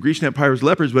Grecian Empire was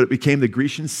leopards, but it became the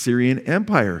Grecian-Syrian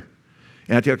Empire.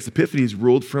 Antiochus Epiphanes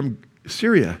ruled from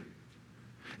Syria.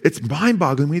 It's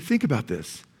mind-boggling when you think about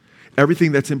this.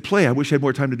 Everything that's in play. I wish I had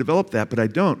more time to develop that, but I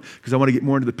don't, because I want to get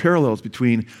more into the parallels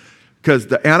between, because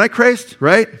the Antichrist,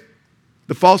 right,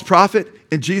 the false prophet,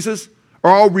 and Jesus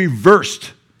are all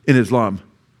reversed in Islam.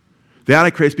 The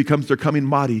Antichrist becomes their coming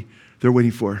Mahdi they're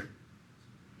waiting for.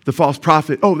 The false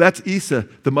prophet, oh, that's Isa,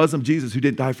 the Muslim Jesus who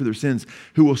didn't die for their sins,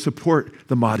 who will support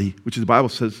the Mahdi, which the Bible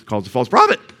says calls the false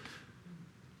prophet.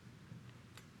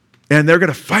 And they're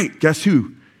going to fight, guess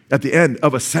who? At the end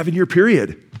of a 7-year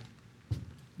period.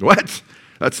 What?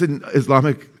 That's in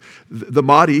Islamic. The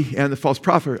Mahdi and the false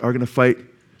prophet are going to fight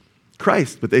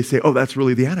Christ, but they say, oh, that's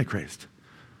really the Antichrist.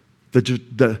 The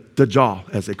Dajjal,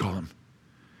 as they call him.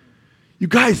 You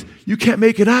guys, you can't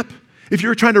make it up. If you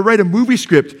were trying to write a movie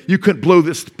script, you couldn't blow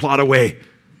this plot away.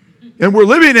 And we're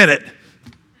living in it.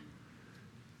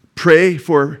 Pray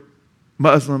for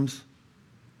Muslims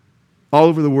all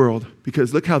over the world,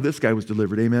 because look how this guy was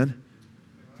delivered, amen?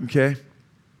 Okay?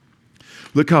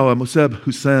 Look how Moseb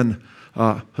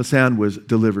Hassan was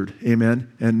delivered,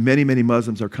 amen? And many, many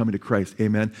Muslims are coming to Christ,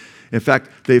 amen? In fact,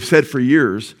 they've said for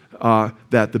years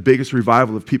that the biggest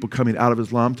revival of people coming out of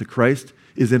Islam to Christ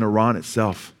is in Iran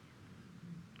itself.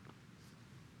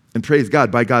 And praise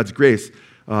God, by God's grace,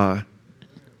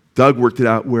 Doug worked it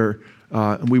out where,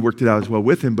 and we worked it out as well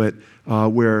with him, but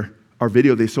where our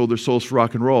video, They Sold Their Souls for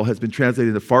Rock and Roll, has been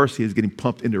translated into Farsi and is getting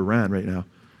pumped into Iran right now.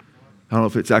 I don't know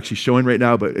if it's actually showing right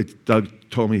now, but Doug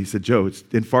told me, he said, Joe, it's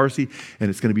in Farsi, and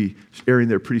it's going to be airing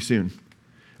there pretty soon.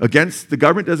 The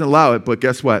government doesn't allow it, but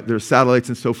guess what? There's satellites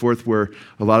and so forth where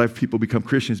a lot of people become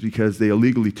Christians because they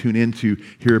illegally tune in to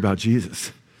hear about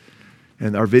Jesus.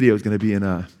 And our video is going to be in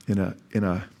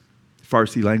a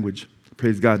Farsi language.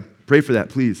 Praise God. Pray for that,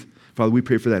 please. Father, we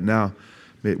pray for that now.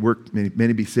 May it work, may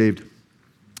many be saved.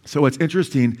 So what's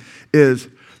interesting is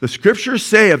the scriptures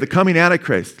say of the coming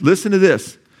Antichrist, listen to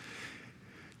this.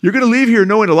 You're going to leave here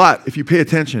knowing a lot if you pay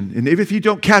attention. And if you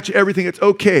don't catch everything, it's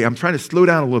okay. I'm trying to slow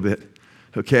down a little bit,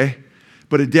 okay?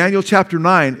 But in Daniel chapter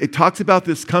 9, it talks about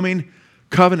this coming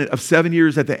covenant of 7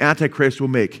 years that the Antichrist will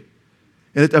make.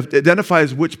 And it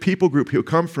identifies which people group he'll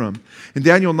come from. In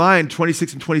Daniel 9,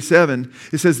 26 and 27,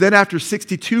 it says, then after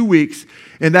 62 weeks,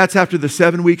 and that's after the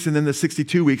 7 weeks and then the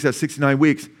 62 weeks, that's 69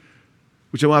 weeks,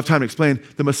 which I won't have time to explain,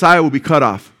 the Messiah will be cut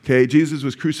off, okay? Jesus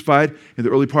was crucified in the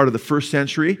early part of the 1st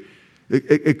century.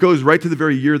 It goes right to the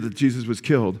very year that Jesus was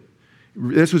killed.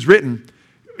 This was written,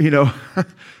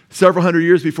 several hundred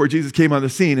years before Jesus came on the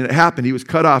scene, and it happened. He was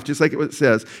cut off, just like it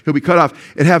says. He'll be cut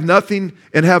off and have nothing.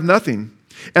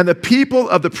 And the people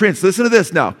of the prince, listen to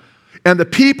this now. And the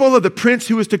people of the prince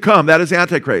who is to come, that is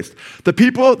Antichrist. The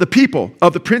people of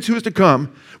the prince who is to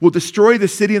come will destroy the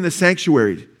city and the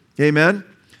sanctuary. Amen?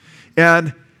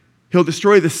 And he'll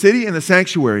destroy the city and the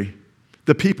sanctuary,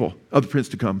 the people of the prince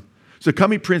to come. So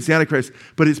coming prince, the Antichrist,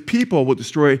 but his people will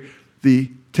destroy the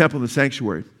temple and the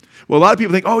sanctuary. Well, a lot of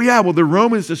people think, the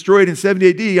Romans destroyed in 70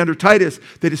 AD under Titus,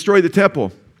 they destroyed the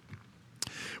temple.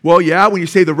 Well, yeah, when you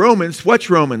say the Romans,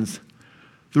 which Romans?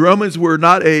 The Romans were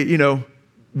not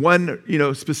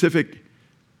one specific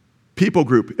people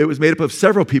group. It was made up of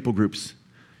several people groups.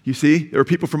 You see, there were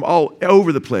people from all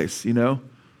over the place,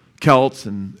 Celts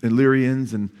and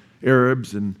Illyrians and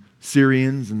Arabs and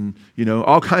Syrians and,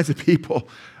 all kinds of people.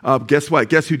 Guess what?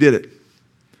 Guess who did it?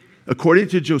 According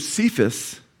to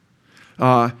Josephus,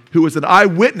 who was an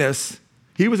eyewitness,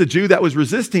 he was a Jew that was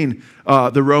resisting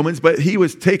the Romans, but he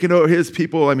was taking over his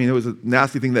people. I mean, it was a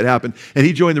nasty thing that happened. And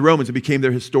he joined the Romans and became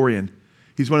their historian.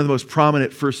 He's one of the most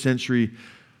prominent first century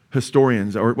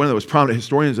historians, or one of the most prominent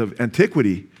historians of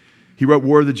antiquity. He wrote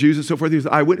War of the Jews and so forth. He was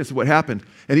an eyewitness of what happened.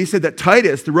 And he said that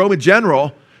Titus, the Roman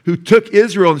general, who took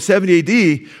Israel in 70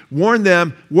 AD, warned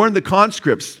the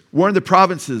conscripts, warned the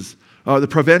provinces, the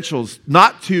provincials,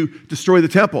 not to destroy the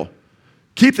temple.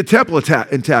 Keep the temple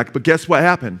intact. But guess what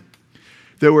happened?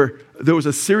 there was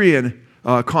a Syrian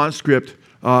conscript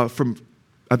from,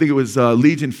 I think it was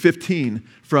Legion 15,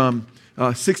 from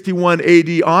 61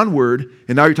 AD onward,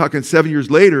 and now you're talking 7 years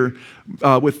later,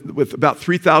 with about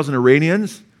 3,000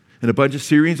 Iranians and a bunch of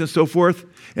Syrians and so forth,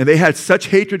 and they had such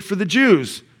hatred for the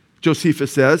Jews,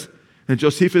 Josephus says, and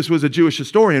Josephus was a Jewish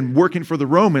historian working for the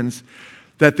Romans,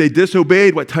 that they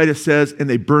disobeyed what Titus says and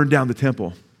they burned down the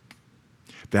temple.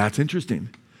 That's interesting,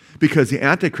 because the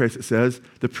Antichrist, it says,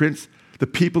 the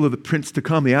people of the prince to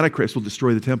come, the Antichrist, will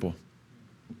destroy the temple.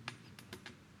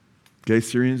 Okay,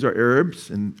 Syrians are Arabs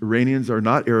and Iranians are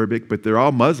not Arabic, but they're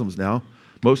all Muslims now,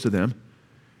 most of them.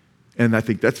 And I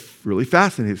think that's really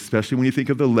fascinating, especially when you think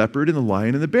of the leopard and the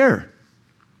lion and the bear.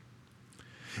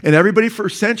 And everybody for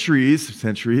centuries,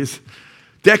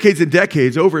 decades and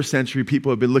decades, over a century,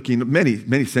 people have been looking,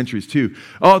 many centuries too.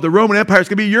 Oh, the Roman Empire is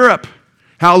going to be Europe.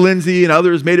 Hal Lindsey and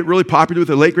others made it really popular with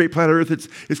the late great planet Earth. It's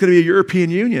going to be a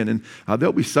European Union, and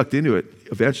they'll be sucked into it.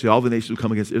 Eventually, all the nations will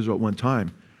come against Israel at one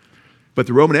time. But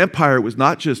the Roman Empire was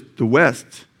not just the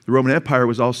West. The Roman Empire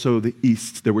was also the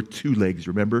East. There were two legs,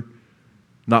 remember?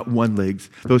 Not one legs.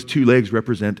 Those two legs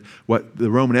represent what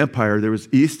the Roman Empire, there was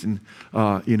East and,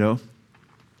 and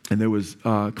there was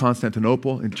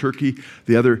Constantinople and Turkey,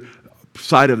 the other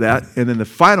side of that. And then the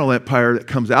final empire that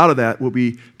comes out of that will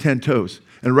be 10 toes.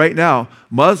 And right now,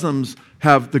 Muslims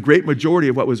have the great majority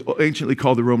of what was anciently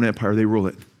called the Roman Empire. They rule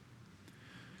it.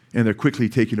 And they're quickly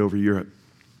taking over Europe.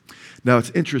 Now,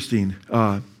 it's interesting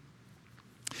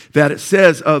that it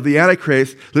says of the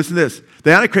Antichrist, listen to this,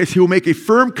 the Antichrist, he will make a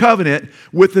firm covenant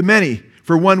with the many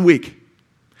for 1 week.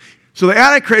 So the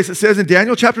Antichrist, it says in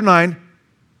Daniel chapter 9,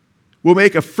 will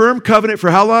make a firm covenant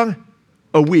for how long?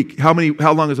 A week. How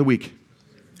long is a week?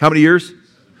 How many years?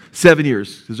 7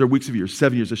 years. These are weeks of years.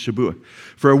 7 years of Shabuah.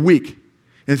 For a week.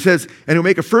 And it says, and he'll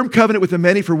make a firm covenant with the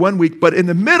many for 1 week, but in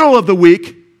the middle of the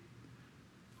week,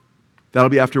 that'll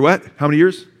be after what? How many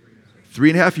years?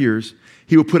 3.5 years.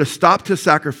 He will put a stop to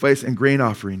sacrifice and grain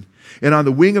offering. And on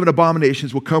the wing of an abomination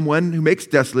will come one who makes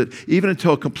desolate, even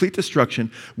until complete destruction.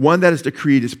 One that is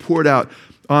decreed is poured out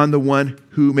on the one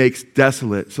who makes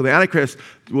desolate. So the Antichrist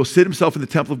will sit himself in the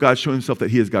temple of God, showing himself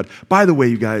that he is God. By the way,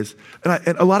 you guys,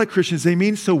 and a lot of Christians, they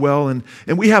mean so well, and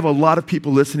we have a lot of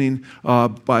people listening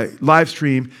by live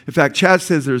stream. In fact, Chad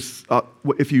says there's,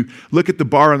 if you look at the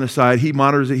bar on the side, he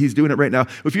monitors it, he's doing it right now.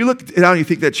 If you look down and you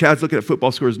think that Chad's looking at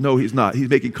football scores, no, he's not. He's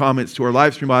making comments to our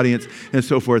live stream audience and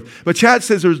so forth. But Chad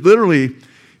says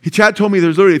Chad told me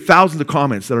there's literally thousands of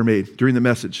comments that are made during the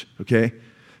message, okay?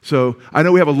 So I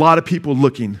know we have a lot of people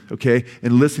looking, okay,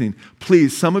 and listening.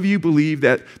 Please, some of you believe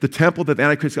that the temple that the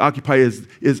Antichrist occupy is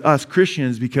us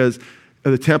Christians because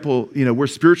of the temple, we're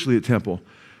spiritually the temple.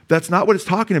 That's not what it's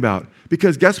talking about.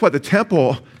 Because guess what? The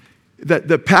temple,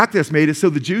 the pact that's made is so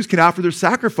the Jews can offer their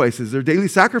sacrifices, their daily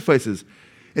sacrifices.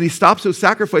 And he stops those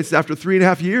sacrifices after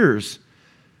 3.5 years.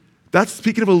 That's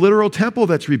speaking of a literal temple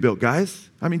that's rebuilt, guys.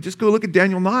 I mean, just go look at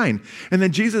Daniel 9. And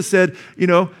then Jesus said,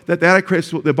 that the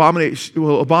Antichrist will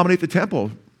abominate the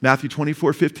temple, Matthew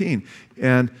 24:15.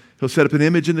 And he'll set up an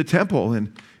image in the temple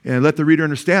and let the reader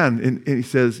understand. And he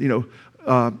says,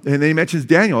 and then he mentions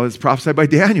Daniel. It's prophesied by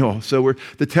Daniel. So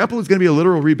the temple is going to be a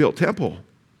literal rebuilt temple.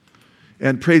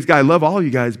 And praise God, I love all of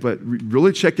you guys, but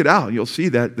really check it out. You'll see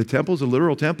that the temple is a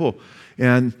literal temple.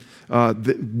 And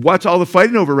what's all the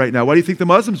fighting over right now? What do you think the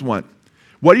Muslims want?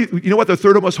 You know what the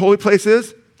third most holy place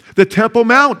is? The Temple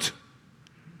Mount.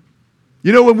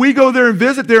 When we go there and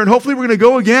visit there, and hopefully we're going to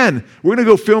go again. We're going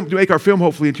to go make our film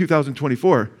hopefully in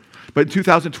 2024. But in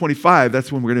 2025,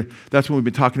 that's when we've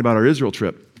been talking about our Israel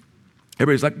trip.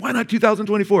 Everybody's like, why not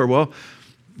 2024? Well,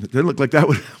 it doesn't look like that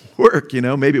would work,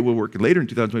 Maybe it will work later in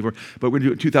 2024, but we're going to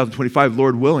do it in 2025,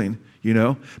 Lord willing,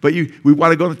 But we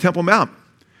want to go to the Temple Mount.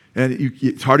 And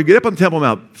it's hard to get up on the Temple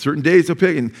Mount. Certain days they'll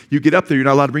pick, and you get up there, you're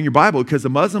not allowed to bring your Bible because the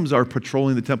Muslims are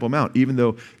patrolling the Temple Mount, even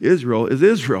though Israel is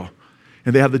Israel.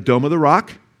 And they have the Dome of the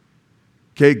Rock,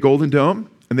 okay, Golden Dome,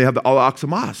 and they have the Al-Aqsa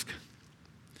Mosque.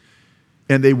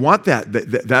 And they want that.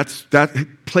 That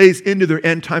plays into their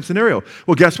end time scenario.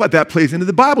 Well, guess what? That plays into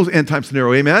the Bible's end time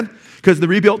scenario, amen? Because the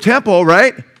rebuilt temple,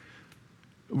 right,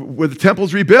 where the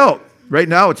temple's rebuilt, right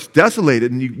now it's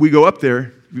desolated, and we go up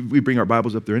there. We bring our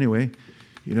Bibles up there anyway.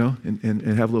 And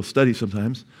have a little study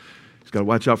sometimes. Just got to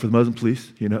watch out for the Muslim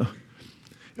police,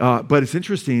 But it's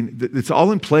interesting that it's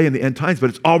all in play in the end times,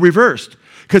 but it's all reversed.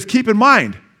 Because keep in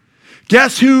mind,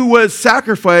 guess who was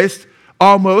sacrificed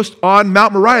almost on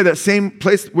Mount Moriah, that same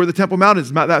place where the Temple Mount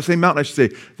is, that same mountain, I should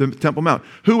say, the Temple Mount.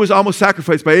 Who was almost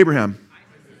sacrificed by Abraham?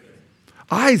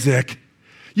 Isaac.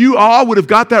 You all would have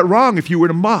got that wrong if you were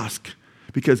in a mosque.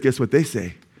 Because guess what they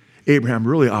say? Abraham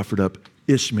really offered up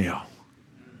Ishmael.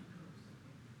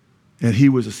 And he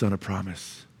was a son of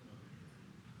promise.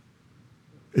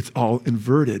 It's all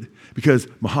inverted because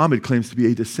Muhammad claims to be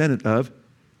a descendant of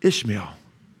Ishmael.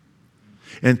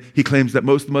 And he claims that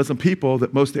most Muslim people,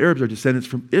 that most Arabs are descendants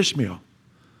from Ishmael.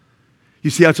 You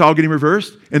see how it's all getting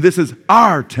reversed? And this is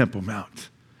our Temple Mount.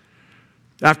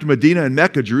 After Medina and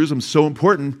Mecca, Jerusalem's so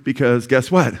important because guess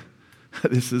what?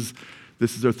 This is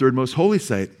our third most holy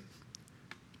site.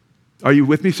 Are you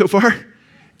with me so far?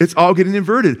 It's all getting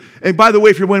inverted. And by the way,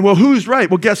 if you're wondering, well, who's right?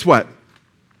 Well, guess what?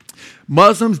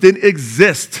 Muslims didn't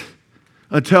exist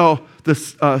until the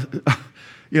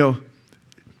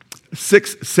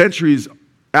 6 centuries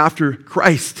after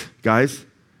Christ, guys.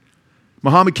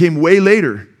 Muhammad came way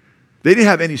later. They didn't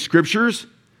have any scriptures,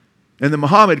 and then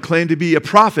Muhammad claimed to be a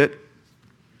prophet.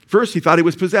 First, he thought he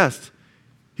was possessed.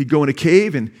 He'd go in a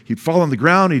cave, and he'd fall on the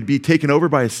ground. He'd be taken over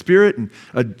by a spirit, and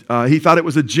he thought it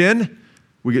was a jinn.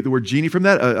 We get the word genie from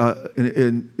that.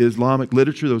 In Islamic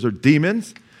literature, those are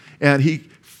demons. And he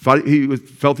felt he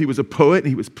was a poet, and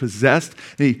he was possessed,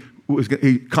 and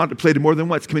he contemplated more than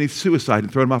once committing suicide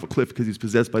and throwing him off a cliff because he was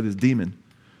possessed by this demon.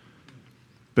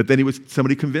 But then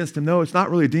somebody convinced him, no, it's not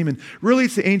really a demon. Really,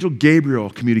 it's the angel Gabriel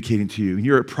communicating to you, and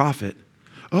you're a prophet.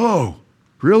 Oh,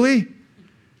 really?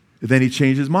 And then he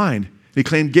changed his mind. He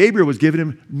claimed Gabriel was giving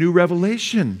him new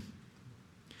revelation.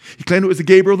 He claimed it was the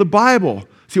Gabriel of the Bible.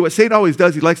 See, what Satan always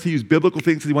does, he likes to use biblical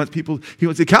things because he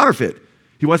wants to counterfeit.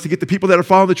 He wants to get the people that are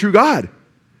following the true God.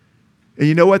 And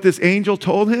you know what this angel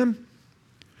told him?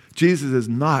 Jesus did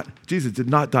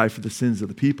not die for the sins of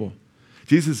the people.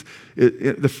 Jesus,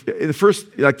 in the first,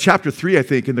 chapter 3, I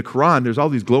think, in the Quran, there's all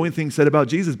these glowing things said about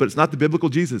Jesus, but it's not the biblical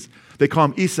Jesus. They call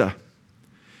him Isa.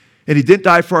 And he didn't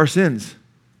die for our sins,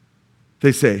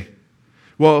 they say.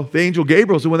 Well, the angel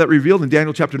Gabriel is the one that revealed in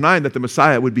Daniel chapter 9 that the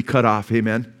Messiah would be cut off,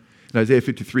 amen? In Isaiah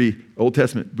 53, Old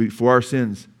Testament, for our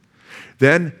sins.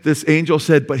 Then this angel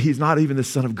said, but he's not even the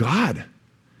Son of God.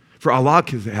 For Allah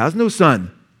has no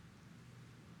son.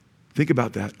 Think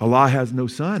about that. Allah has no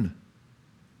son.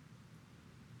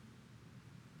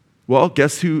 Well,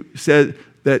 guess who said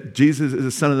that Jesus is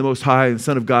the Son of the Most High and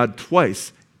Son of God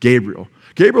twice? Gabriel.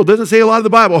 Gabriel doesn't say a lot of the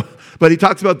Bible, but he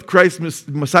talks about Christ,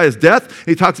 Messiah's death, and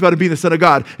he talks about him being the Son of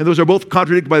God. And those are both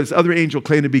contradicted by this other angel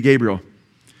claiming to be Gabriel.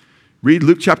 Read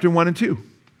Luke chapter 1 and 2.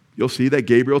 You'll see that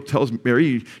Gabriel tells Mary,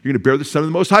 you're going to bear the Son of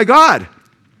the Most High God.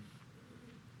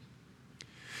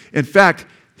 In fact,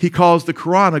 he calls the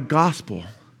Quran a gospel.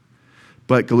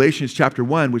 But Galatians chapter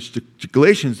 1,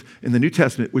 Galatians in the New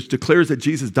Testament, which declares that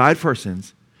Jesus died for our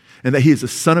sins and that he is the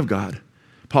Son of God.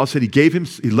 Paul said he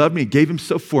loved me, he gave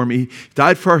himself for me, he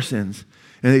died for our sins,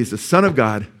 and he's the Son of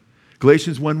God.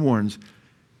 Galatians 1 warns,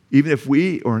 even if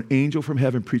we or an angel from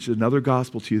heaven preaches another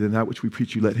gospel to you than that which we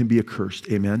preach you, let him be accursed.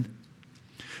 Amen?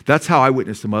 That's how I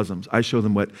witness the Muslims. I show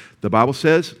them what the Bible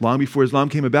says long before Islam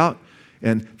came about,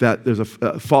 and that there's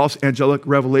a false angelic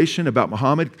revelation about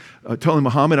Muhammad, telling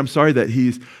Muhammad, I'm sorry, that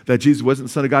Jesus wasn't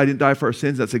the Son of God, he didn't die for our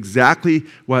sins. That's exactly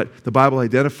what the Bible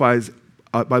identifies.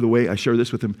 By the way, I share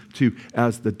this with him too,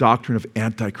 as the doctrine of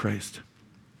Antichrist.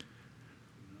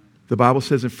 The Bible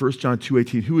says in 1 John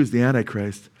 2:18, who is the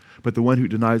Antichrist but the one who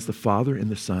denies the Father and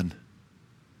the Son?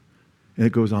 And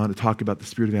it goes on to talk about the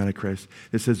spirit of Antichrist.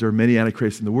 It says there are many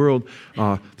Antichrists in the world.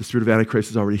 The spirit of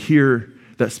Antichrist is already here.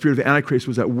 That spirit of Antichrist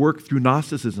was at work through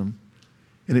Gnosticism,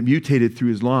 and it mutated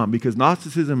through Islam because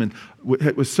Gnosticism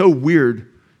was so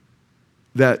weird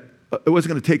that it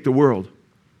wasn't going to take the world.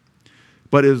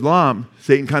 But Islam,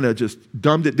 Satan kind of just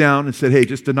dumbed it down and said, hey,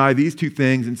 just deny these two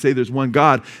things and say there's one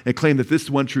God and claim that this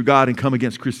is one true God and come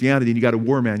against Christianity, and you got a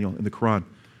war manual in the Quran.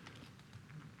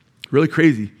 Really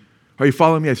crazy. Are you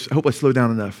following me? I hope I slow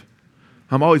down enough.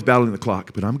 I'm always battling the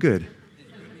clock, but I'm good.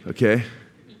 Okay?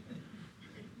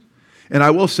 And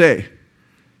I will say,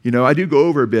 I do go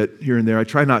over a bit here and there. I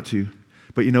try not to.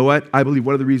 But you know what? I believe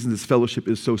one of the reasons this fellowship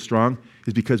is so strong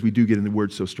is because we do get in the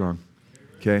Word so strong.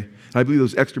 Okay? And I believe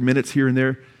those extra minutes here and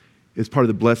there is part of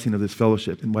the blessing of this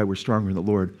fellowship and why we're stronger in the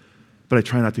Lord. But I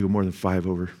try not to go more than 5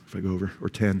 over if I go over, or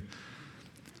 10.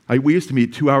 We used to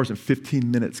meet 2 hours and 15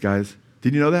 minutes, guys.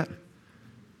 Did you know that?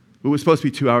 It was supposed to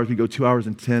be 2 hours. We go 2 hours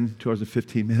and 10, 2 hours and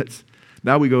 15 minutes.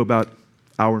 Now we go about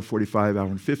hour and 45, hour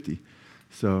and 50.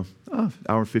 So,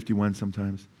 hour and 51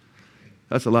 sometimes.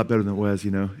 That's a lot better than it was,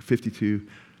 52.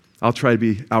 I'll try to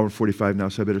be hour and 45 now,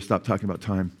 so I better stop talking about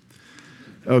time.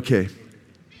 Okay.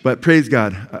 But praise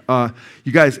God.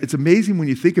 You guys, it's amazing when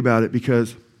you think about it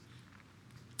because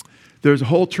there's a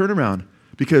whole turnaround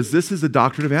because this is the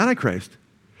doctrine of Antichrist.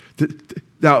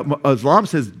 Now, Islam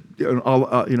says,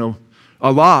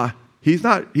 Allah,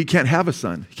 he can't have a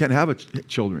son. He can't have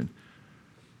children.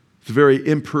 It's a very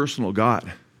impersonal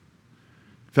God.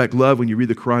 In fact, love, when you read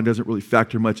the Quran, doesn't really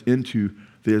factor much into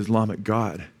the Islamic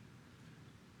God.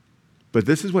 But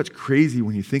this is what's crazy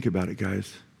when you think about it,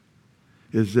 guys,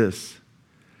 is this.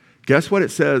 Guess what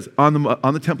it says on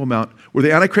the Temple Mount, where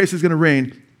the Antichrist is going to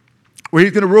reign, where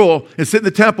he's going to rule and sit in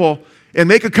the temple and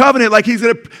make a covenant, like he's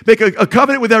going to make a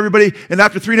covenant with everybody, and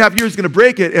after 3.5 years, he's going to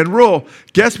break it and rule.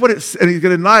 Guess what it's, and he's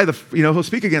going to deny he'll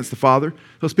speak against the Father,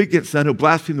 he'll speak against the Son, he'll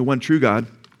blaspheme the one true God.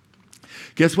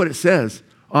 Guess what it says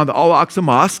on the Al-Aqsa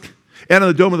Mosque and on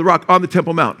the Dome of the Rock on the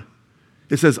Temple Mount?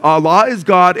 It says, Allah is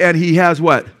God, and he has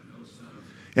what? No son.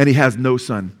 And he has no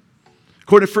son.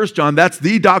 According to 1 John, that's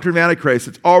the doctrine of Antichrist.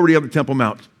 It's already on the Temple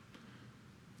Mount.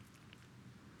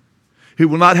 He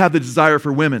will not have the desire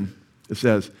for women, it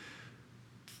says.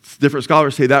 Different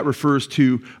scholars say that refers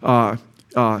to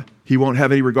he won't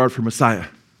have any regard for Messiah.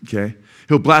 Okay,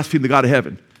 he'll blaspheme the God of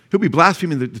heaven. He'll be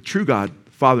blaspheming the true God,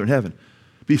 Father in heaven,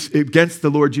 be against the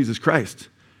Lord Jesus Christ,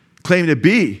 claiming to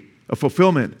be a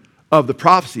fulfillment of the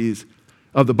prophecies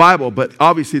of the Bible. But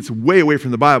obviously, it's way away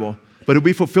from the Bible. But he'll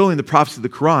be fulfilling the prophecies of the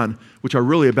Quran, which are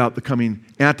really about the coming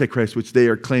Antichrist, which they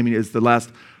are claiming is the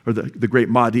last, or the great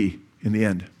Mahdi in the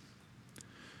end.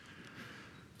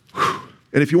 Whew.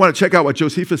 And if you want to check out what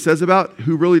Josephus says about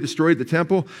who really destroyed the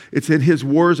temple, it's in his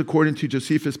Wars according to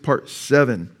Josephus, part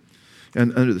 7,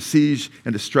 and under the siege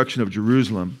and destruction of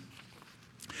Jerusalem.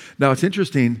 Now, it's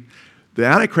interesting. The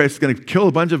Antichrist is going to kill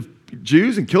a bunch of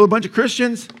Jews and kill a bunch of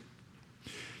Christians,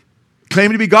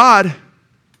 claiming to be God.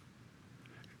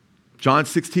 John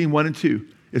 16, 1 and 2.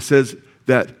 It says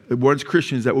that it warns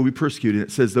Christians that will be persecuted.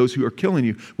 It says those who are killing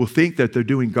you will think that they're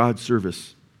doing God's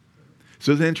service.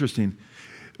 So it's interesting.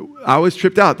 I was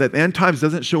tripped out that end times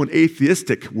doesn't show an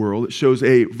atheistic world. It shows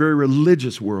a very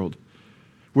religious world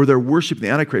where they're worshiping the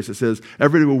Antichrist. It says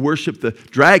everybody will worship the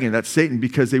dragon, that's Satan,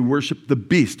 because they worship the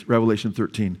beast, Revelation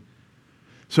 13.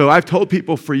 So I've told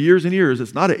people for years and years,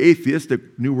 it's not an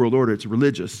atheistic New World Order, it's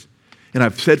religious. And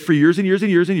I've said for years and years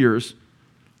and years and years,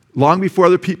 long before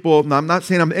other people, and I'm not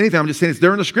saying I'm anything, I'm just saying it's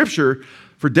there in the scripture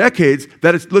for decades,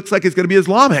 that it looks like it's going to be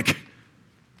Islamic.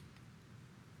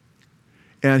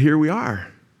 And here we are.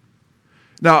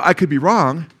 Now, I could be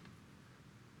wrong,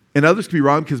 and others could be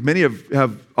wrong, because many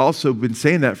have also been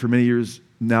saying that for many years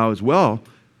now as well.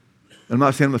 I'm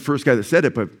not saying I'm the first guy that said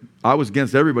it, but I was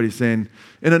against everybody saying,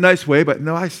 in a nice way, but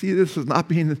no, I see this as not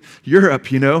being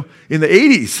Europe, in the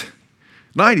 80s,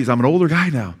 90s. I'm an older guy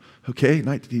now, okay?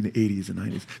 1980s and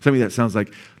 90s. Some of that sounds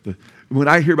like, when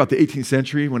I hear about the 18th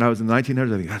century, when I was in the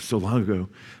 1900s, I think, that's so long ago.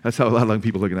 That's how a lot of young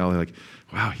people look now. They're like,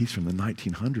 wow, he's from the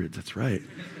 1900s. That's right.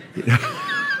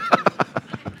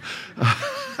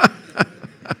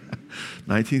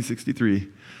 1963.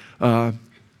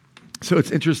 So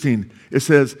it's interesting. It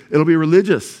says it'll be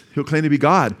religious. He'll claim to be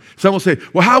God. Some will say,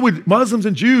 well, how would Muslims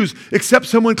and Jews accept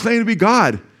someone claiming to be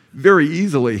God? Very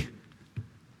easily.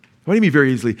 What do you mean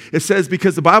very easily? It says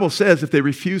because the Bible says if they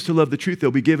refuse to love the truth,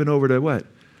 they'll be given over to what?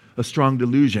 A strong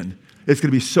delusion. It's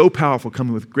going to be so powerful,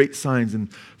 coming with great signs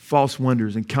and false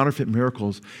wonders and counterfeit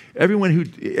miracles.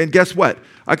 And guess what?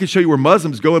 I can show you where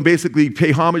Muslims go and basically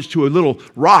pay homage to a little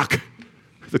rock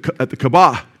at the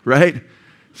Kaaba, right?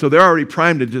 So they're already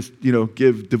primed to just,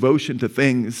 give devotion to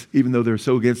things, even though they're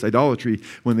so against idolatry.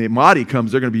 When the Mahdi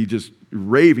comes, they're going to be just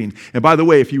raving. And by the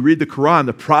way, if you read the Quran,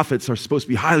 the prophets are supposed to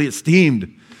be highly esteemed.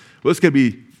 Well, there's going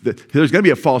to be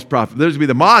a false prophet. There's going to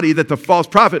be the Mahdi that the false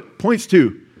prophet points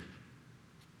to.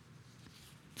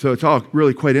 So it's all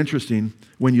really quite interesting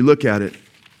when you look at it.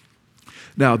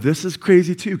 Now, this is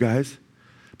crazy too, guys,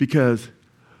 because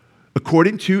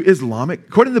according to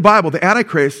the Bible, the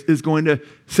Antichrist is going to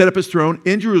set up his throne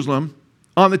in Jerusalem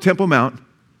on the Temple Mount,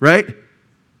 right?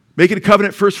 Making a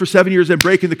covenant first for 7 years and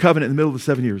breaking the covenant in the middle of the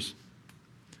 7 years.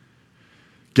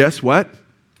 Guess what?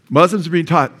 Muslims are being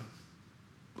taught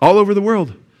all over the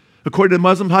world. According to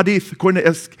Muslim hadith, according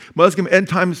to Muslim end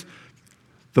times,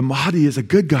 the Mahdi is a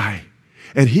good guy.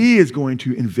 And he is going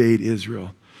to invade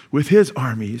Israel with his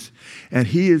armies. And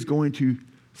he is going to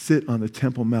sit on the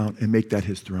Temple Mount and make that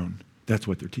his throne. That's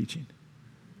what they're teaching.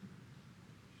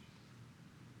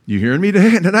 You hearing me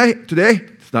today?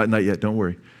 It's not night yet, don't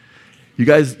worry. You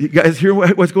guys hear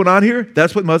what's going on here?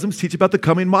 That's what Muslims teach about the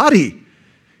coming Mahdi.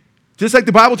 Just like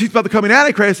the Bible teaches about the coming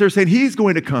Antichrist, they're saying he's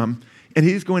going to come and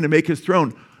he's going to make his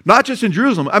throne. Not just in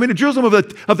Jerusalem. I mean, in Jerusalem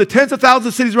of the tens of thousands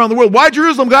of cities around the world. Why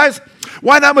Jerusalem, guys?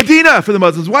 Why not Medina for the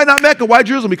Muslims? Why not Mecca? Why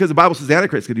Jerusalem? Because the Bible says the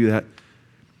Antichrist could do that.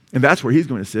 And that's where he's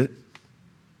going to sit.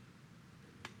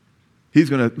 He's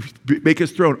going to make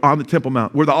his throne on the Temple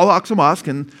Mount, where the Al-Aqsa Mosque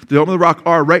and the Dome of the Rock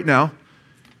are right now.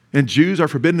 And Jews are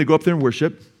forbidden to go up there and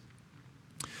worship.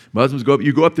 Muslims go up.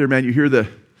 You go up there, man, you hear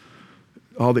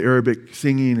all the Arabic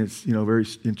singing. It's, very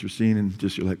interesting, and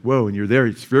just you're like, whoa, and you're there.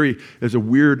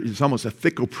 It's almost a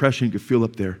thick oppression you can feel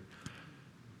up there.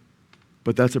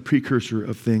 But that's a precursor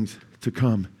of things to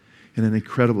come in an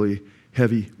incredibly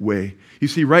heavy way. You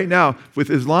see, right now, with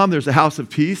Islam, there's a house of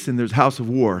peace and there's a house of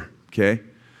war, okay?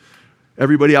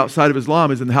 Everybody outside of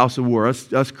Islam is in the house of war.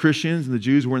 Us Christians and the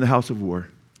Jews, we're in the house of war.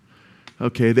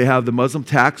 Okay, they have the Muslim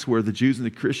tax where the Jews and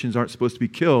the Christians aren't supposed to be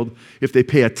killed if they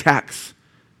pay a tax.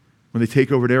 When they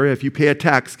take over an area, if you pay a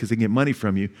tax because they can get money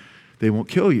from you, they won't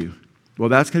kill you. Well,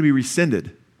 that's going to be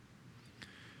rescinded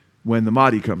when the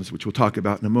Mahdi comes, which we'll talk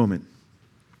about in a moment.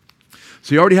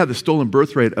 So you already have the stolen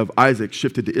birthright of Isaac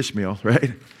shifted to Ishmael,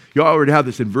 right? You already have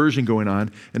this inversion going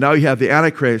on. And now you have the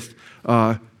Antichrist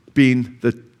being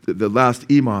the last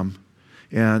imam.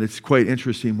 And it's quite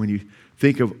interesting when you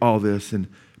think of all this and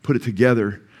put it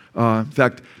together. In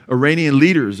fact, Iranian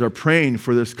leaders are praying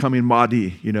for this coming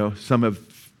Mahdi. Some have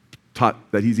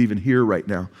taught that he's even here right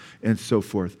now and so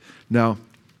forth. Now,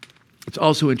 it's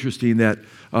also interesting that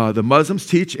the Muslims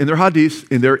teach in their hadiths,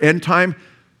 in their end time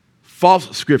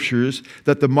false scriptures,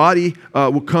 that the Mahdi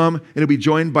will come and will be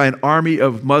joined by an army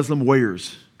of Muslim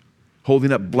warriors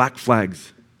holding up black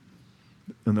flags.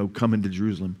 And they'll come into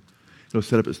Jerusalem. He'll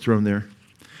set up his throne there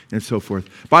and so forth.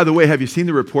 By the way, have you seen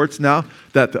the reports now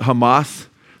that the Hamas,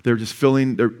 they're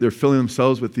filling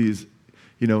themselves with these,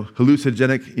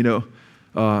 hallucinogenic,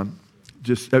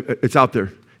 it's out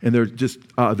there. And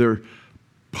they're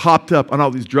popped up on all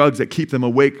these drugs that keep them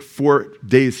awake 4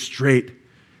 days straight.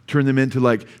 Turn them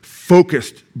into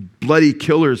focused, bloody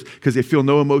killers because they feel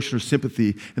no emotion or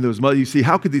sympathy. And you see,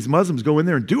 how could these Muslims go in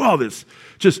there and do all this?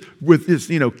 Just with this,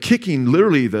 kicking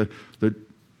literally the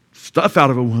stuff out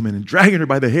of a woman and dragging her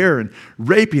by the hair and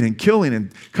raping and killing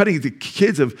and cutting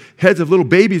the heads of little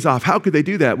babies off. How could they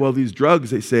do that? Well, these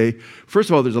drugs, they say, first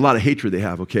of all, there's a lot of hatred they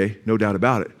have, okay? No doubt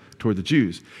about it, toward the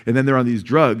Jews. And then they're on these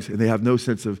drugs and they have no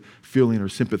sense of feeling or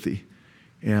sympathy.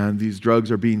 And these drugs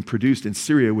are being produced in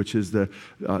Syria, which is the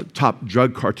top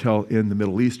drug cartel in the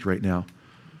Middle East right now.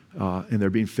 And they're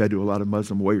being fed to a lot of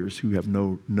Muslim warriors who have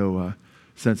no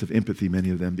sense of empathy, many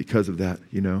of them, because of that,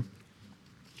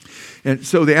 And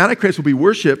so the Antichrist will be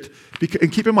worshipped.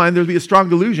 And keep in mind, there'll be a strong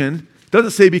delusion. It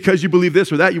doesn't say because you believe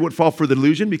this or that, you won't fall for the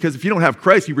delusion. Because if you don't have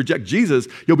Christ, you reject Jesus,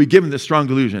 you'll be given this strong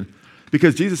delusion.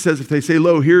 Because Jesus says, if they say,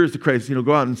 lo, here is the Christ,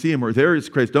 go out and see him, or there is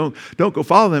Christ, don't go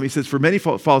follow them. He says, for many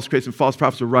false Christs and false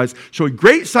prophets will rise, showing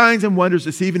great signs and wonders,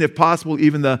 deceiving, if possible,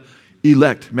 even the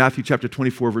elect. Matthew chapter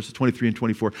 24, verses 23 and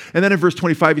 24. And then in verse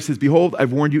 25, he says, behold,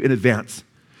 I've warned you in advance.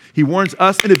 He warns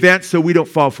us in advance so we don't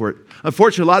fall for it.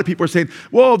 Unfortunately, a lot of people are saying,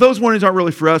 well, those warnings aren't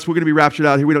really for us. We're going to be raptured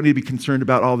out here. We don't need to be concerned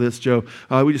about all this, Joe.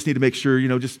 We just need to make sure,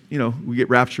 we get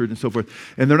raptured and so forth.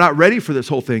 And they're not ready for this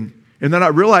whole thing. And they're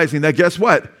not realizing that, guess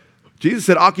what? Jesus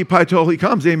said, occupy till he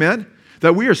comes, amen?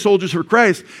 That we are soldiers for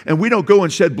Christ, and we don't go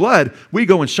and shed blood. We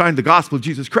go and shine the gospel of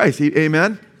Jesus Christ,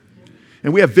 amen?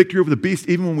 And we have victory over the beast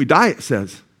even when we die, it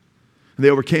says. And they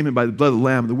overcame him by the blood of the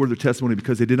Lamb and the word of their testimony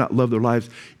because they did not love their lives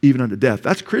even unto death.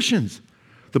 That's Christians,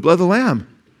 the blood of the Lamb.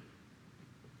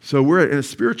 So we're in a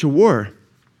spiritual war.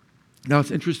 Now it's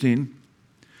interesting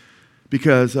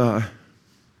because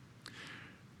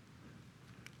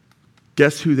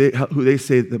guess who they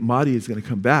say that Mahdi is going to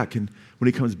come back, and when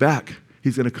he comes back,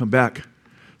 he's going to come back.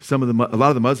 A lot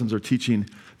of the Muslims are teaching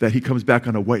that he comes back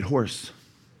on a white horse.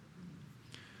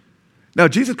 Now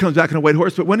Jesus comes back on a white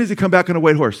horse, but when does he come back on a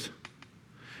white horse?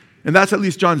 And that's at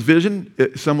least John's vision.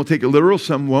 Some will take it literal,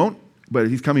 some won't, but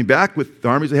he's coming back with the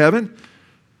armies of heaven.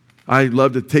 I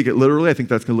love to take it literally. I think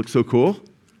that's going to look so cool.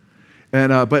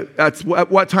 And but at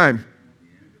what time?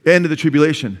 End of the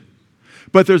tribulation.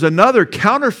 But there's another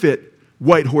counterfeit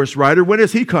white horse rider. When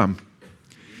does he come?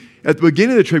 At the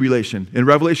beginning of the tribulation, in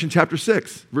Revelation chapter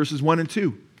 6, verses 1 and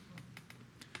 2.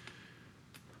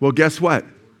 Well, guess what?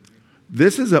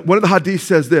 This is one of the hadiths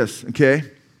says this, okay?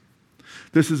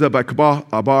 This is by Kabah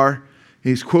Abar.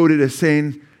 He's quoted as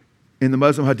saying in the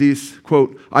Muslim hadiths,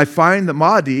 quote, I find the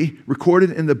Mahdi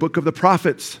recorded in the book of the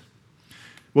prophets.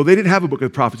 Well, they didn't have a book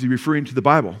of the prophets. He's referring to the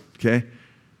Bible, okay?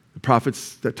 The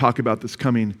prophets that talk about this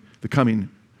coming.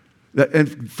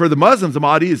 And for the Muslims, the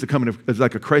Mahdi is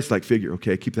like a Christ-like figure,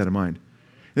 okay? Keep that in mind.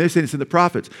 And they're saying it's in the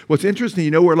prophets. What's interesting,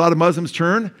 you know where a lot of Muslims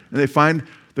turn and they find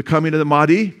the coming of the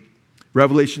Mahdi?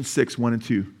 Revelation 6, 1 and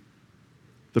 2.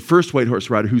 The first white horse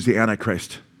rider, who's the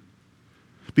Antichrist.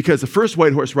 Because the first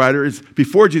white horse rider is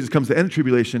before Jesus comes to the end of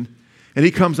tribulation, and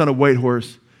he comes on a white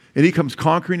horse, and he comes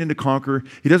conquering and to conquer.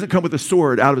 He doesn't come with a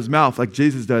sword out of his mouth like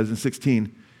Jesus does in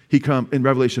 16. He comes in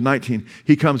Revelation 19.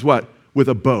 He comes what? With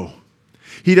a bow.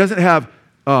 He doesn't have,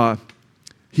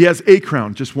 he has a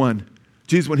crown, just one.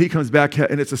 Jesus, when he comes back,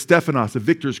 and it's a Stephanos, a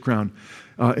victor's crown.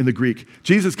 in the Greek.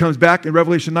 Jesus comes back in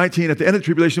Revelation 19 at the end of the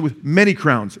tribulation with many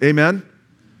crowns. Amen?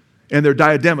 And they're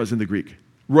diademas in the Greek,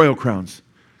 royal crowns.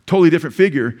 Totally different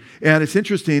figure. And it's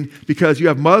interesting because you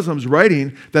have Muslims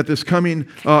writing that this coming,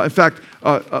 in fact,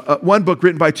 one book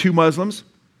written by two Muslims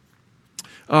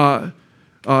called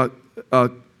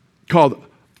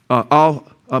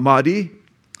Al-Mahdi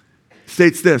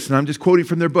states this, and I'm just quoting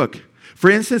from their book. For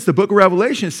instance, the book of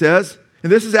Revelation says,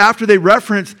 and this is after they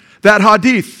reference that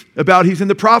hadith about he's in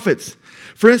the prophets.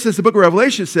 For instance, the book of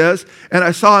Revelation says, and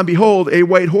I saw and behold a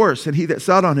white horse, and he that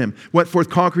sat on him went forth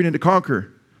conquering and to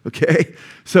conquer. Okay?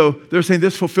 So they're saying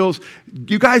this fulfills.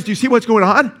 You guys, do you see what's going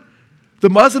on? The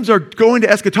Muslims are going to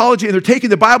eschatology and they're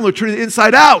taking the Bible and they're turning it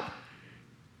inside out.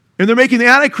 And they're making the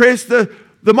Antichrist the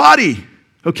Mahdi.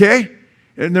 Okay?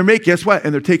 And they're making, guess what?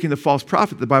 And they're taking the false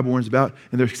prophet the Bible warns about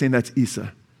and they're saying that's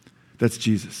Isa. That's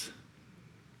Jesus.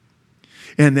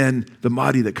 And then the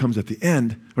Mahdi that comes at the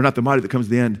end, or not the Mahdi that comes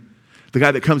at the end, the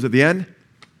guy that comes at the end,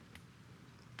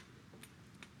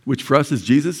 which for us is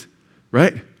Jesus,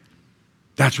 right?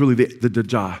 That's really the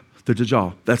Dajjal. The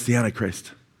Dajjal. That's the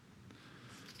Antichrist.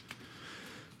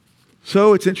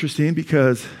 So it's interesting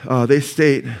because they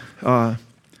state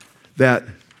that,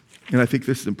 and I think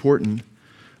this is important,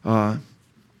 the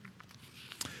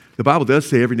Bible does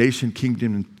say every nation,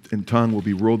 kingdom, and tongue will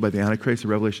be ruled by the Antichrist in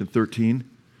Revelation 13,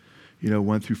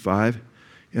 1 through 5.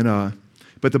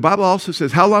 But the Bible also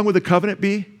says, how long will the covenant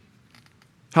be?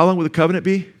 How long will the covenant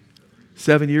be?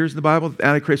 7 years in the Bible. The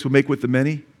Antichrist will make with the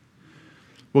many.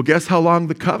 Well, guess how long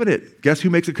the covenant? Guess who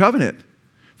makes a covenant?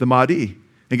 The Mahdi.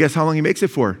 And guess how long he makes it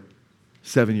for?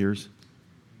 7 years.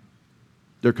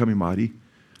 They're coming Mahdi.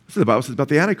 That's what the Bible says about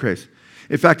the Antichrist.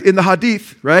 In fact, in the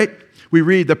Hadith, right, we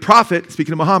read the prophet,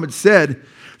 speaking of Muhammad, said,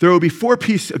 there will be 4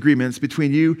 peace agreements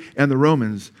between you and the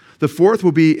Romans. The 4th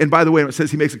will be, and by the way, when it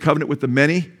says he makes a covenant with the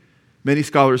many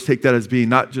scholars take that as being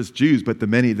not just Jews, but the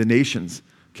many, the nations,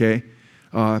 okay?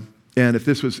 And if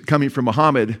this was coming from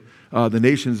Muhammad, the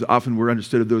nations often were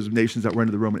understood of those nations that were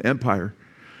under the Roman Empire.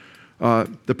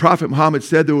 The prophet Muhammad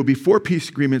said there will be 4 peace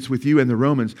agreements with you and the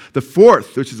Romans. The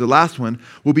 4th, which is the last one,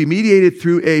 will be mediated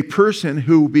through a person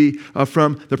who will be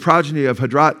from the progeny of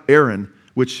Hadrat Aaron,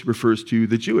 which refers to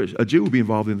the Jewish. A Jew will be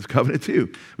involved in this covenant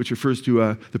too, which refers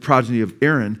to the progeny of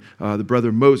Aaron, the brother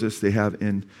of Moses, they have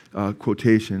in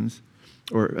quotations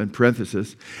or in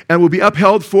parenthesis, and will be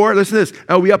upheld for, listen to this,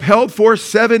 and will be upheld for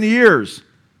 7 years.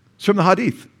 It's from the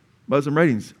Hadith, Muslim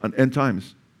writings on end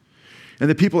times. And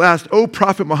the people asked, O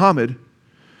Prophet Muhammad,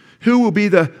 who will be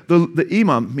the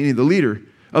imam, meaning the leader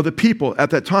of the people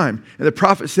at that time? And the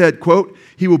prophet said, quote,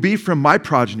 he will be from my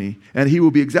progeny, and he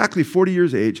will be exactly 40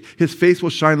 years of age. His face will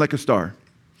shine like a star.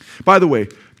 By the way,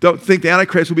 don't think the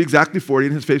Antichrist will be exactly 40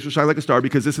 and his face will shine like a star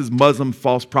because this is Muslim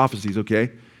false prophecies,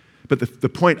 okay? But the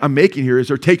point I'm making here is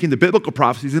they're taking the biblical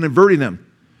prophecies and inverting them.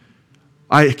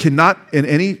 I cannot, in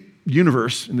any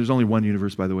universe, and there's only one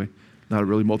universe, by the way, not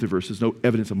really multiverses, no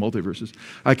evidence of multiverses.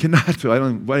 I cannot, so I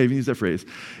don't why even use that phrase,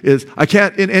 is I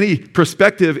can't, in any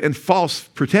perspective and false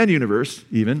pretend universe,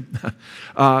 even,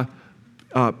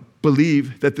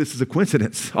 believe that this is a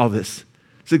coincidence, all this.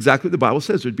 It's exactly what the Bible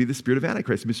says. There'd be the spirit of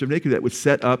Antichrist, the mystery of iniquity that would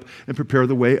set up and prepare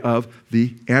the way of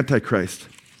the Antichrist.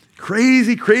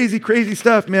 Crazy, crazy, crazy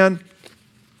stuff, man.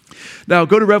 Now,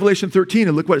 go to Revelation 13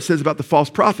 and look what it says about the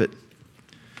false prophet.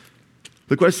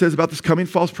 Look what it says about this coming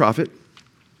false prophet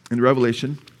in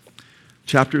Revelation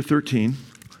chapter 13.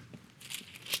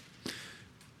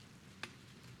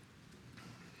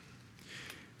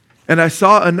 And I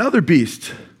saw another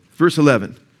beast, verse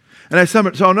 11. And I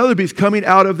saw another beast coming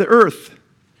out of the earth.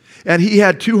 And he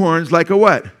had 2 horns like a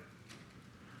what?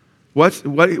 What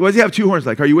does he have 2 horns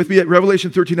like? Are you with me at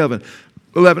Revelation 13,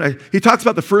 11? He talks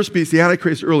about the first beast, the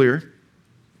Antichrist, earlier.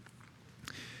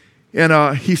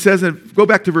 And he says, go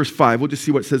back to verse 5. We'll just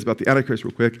see what it says about the Antichrist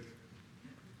real quick.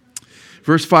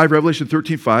 Verse 5, Revelation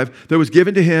 13:5. There was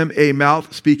given to him a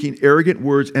mouth speaking arrogant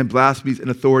words and blasphemies,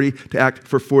 and authority to act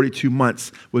for 42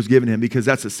 months was given him, because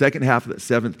that's the second half of the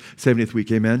 70th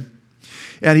week. Amen.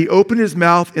 And he opened his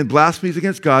mouth in blasphemies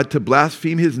against God to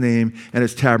blaspheme his name and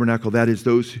his tabernacle, that is,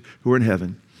 those who are in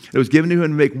heaven. It was given to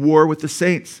him to make war with the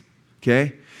saints,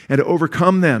 okay, and to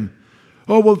overcome them.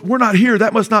 Oh, well, we're not here.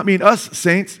 That must not mean us,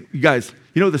 saints. You guys,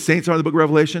 you know who the saints are in the book of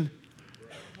Revelation?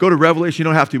 Go to Revelation, you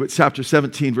don't have to, but chapter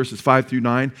 17, verses 5 through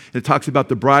 9. And it talks about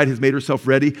the bride has made herself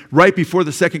ready. Right before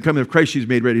the second coming of Christ, she's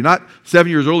made ready. Not 7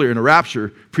 years earlier in a rapture,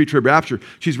 pre-trib rapture.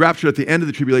 She's raptured at the end of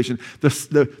the tribulation.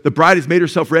 The bride has made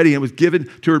herself ready and was given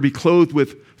to her to be clothed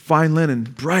with fine linen,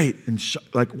 bright and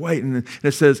like white. And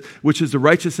it says, which is the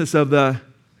righteousness of the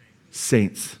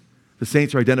saints. The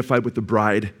saints are identified with the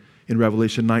bride in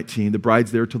Revelation 19. The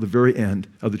bride's there till the very end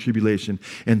of the tribulation.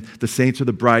 And the saints are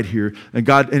the bride here.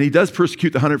 And he does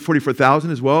persecute the 144,000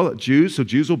 as well, Jews. So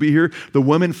Jews will be here. The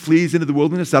woman flees into the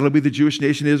wilderness. That'll be the Jewish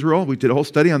nation Israel. We did a whole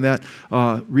study on that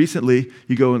recently.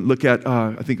 You go and look at,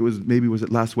 I think was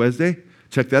it last Wednesday?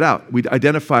 Check that out. We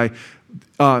identify,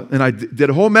 and I did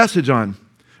a whole message on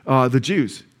the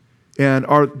Jews. And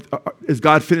is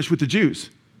God finished with the Jews?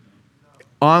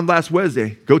 On last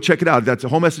Wednesday. Go check it out. That's a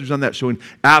whole message on that showing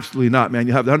absolutely not, man.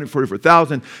 You have the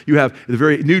 144,000. You have the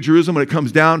very New Jerusalem when it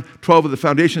comes down. 12 of the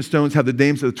foundation stones have the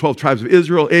names of the 12 tribes of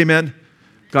Israel. Amen.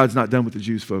 God's not done with the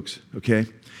Jews, folks. Okay?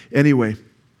 Anyway,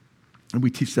 and we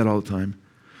teach that all the time.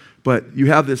 But you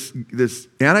have this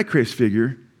Antichrist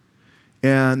figure,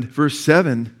 and verse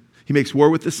 7, he makes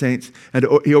war with the saints, and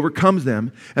he overcomes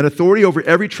them. And authority over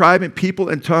every tribe and people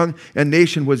and tongue and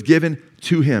nation was given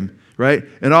to him. Right?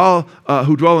 And all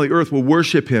who dwell on the earth will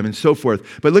worship him and so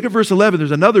forth. But look at verse 11.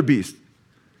 There's another beast.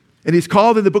 And he's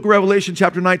called in the book of Revelation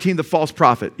chapter 19 the false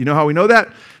prophet. You know how we know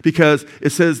that? Because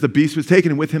it says the beast was taken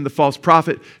and with him the false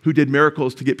prophet who did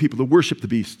miracles to get people to worship the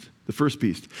beast, the first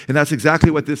beast. And that's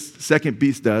exactly what this second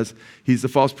beast does. He's the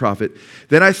false prophet.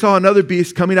 Then I saw another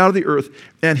beast coming out of the earth,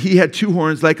 and he had two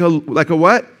horns like a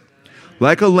what?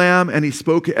 Like a lamb, and he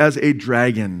spoke as a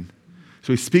dragon.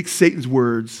 So he speaks Satan's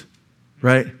words,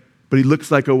 right? But he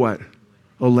looks like a what?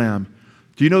 A lamb.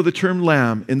 Do you know the term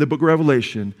lamb in the book of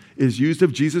Revelation is used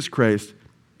of Jesus Christ,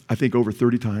 I think, over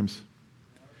 30 times.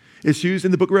 It's used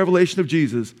in the book of Revelation of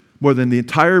Jesus more than the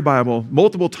entire Bible,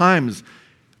 multiple times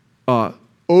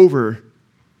over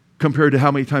compared to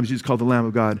how many times Jesus called the Lamb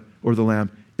of God or the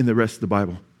Lamb in the rest of the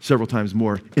Bible. Several times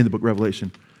more in the book of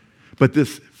Revelation. But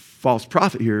this false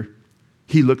prophet here,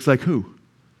 he looks like who?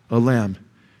 A lamb.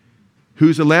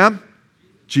 Who's a lamb?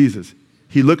 Jesus.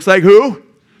 He looks like who?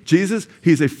 Jesus.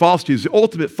 He's a false Jesus, the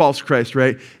ultimate false Christ,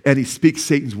 right? And he speaks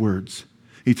Satan's words.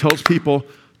 He tells people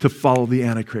to follow the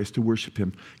Antichrist, to worship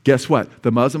him. Guess what?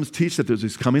 The Muslims teach that there's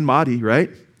this coming Mahdi, right?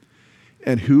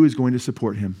 And who is going to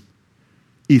support him?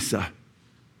 Isa,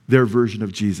 their version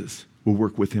of Jesus, will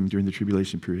work with him during the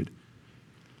tribulation period.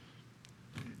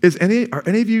 Are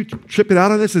any of you tripping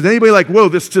out on this? Is anybody like, whoa,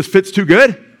 this just fits too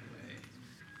good?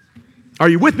 Are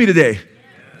you with me today?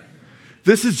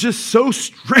 This is just so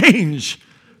strange,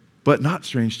 but not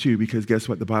strange too, because guess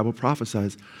what? The Bible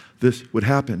prophesies this would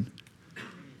happen.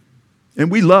 And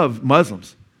we love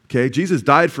Muslims, okay? Jesus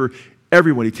died for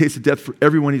everyone. He tasted death for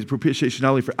everyone. He's a propitiation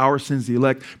not only for our sins, the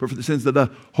elect, but for the sins of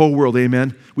the whole world,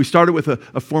 amen? We started with a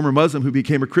former Muslim who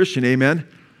became a Christian, amen?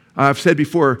 I've said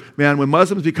before, man, when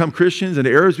Muslims become Christians and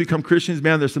Arabs become Christians,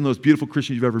 man, there's some of the most beautiful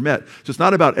Christians you've ever met. So it's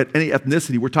not about any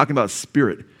ethnicity. We're talking about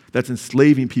spirit. That's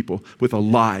enslaving people with a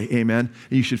lie, amen?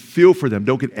 And you should feel for them.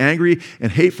 Don't get angry and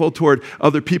hateful toward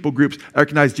other people groups. I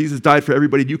recognize Jesus died for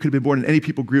everybody. You could have been born in any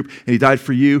people group, and he died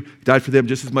for you. He died for them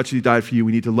just as much as he died for you.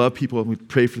 We need to love people, and we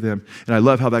pray for them. And I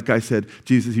love how that guy said,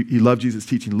 Jesus, he loved Jesus'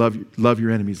 teaching, love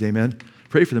your enemies, amen?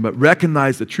 Pray for them, but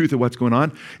recognize the truth of what's going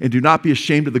on, and do not be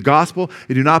ashamed of the gospel,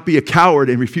 and do not be a coward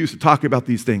and refuse to talk about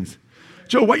these things.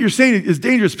 Joe, what you're saying is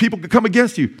dangerous. People could come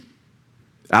against you.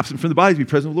 Absent from the body, be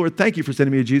present with the Lord. Thank you for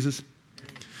sending me to Jesus.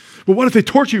 Well, what if they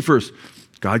torture you first?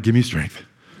 God, give me strength.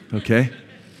 Okay?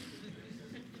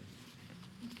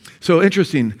 So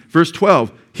interesting. Verse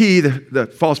 12. He, the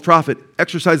false prophet,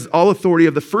 exercises all authority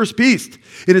of the first beast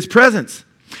in his presence.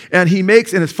 And he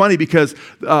makes, and it's funny because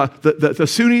the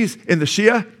Sunnis and the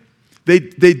Shia,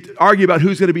 they argue about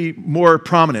who's going to be more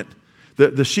prominent.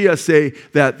 The Shia say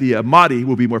that the Mahdi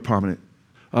will be more prominent.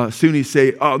 Sunnis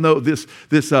say, oh no,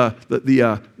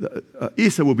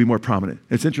 Isa will be more prominent.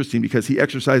 It's interesting because he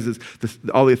exercises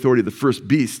all the authority of the first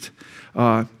beast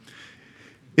in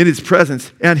his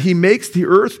presence, and he makes the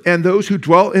earth and those who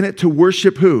dwell in it to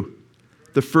worship who?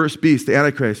 The first beast, the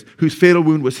Antichrist, whose fatal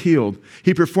wound was healed.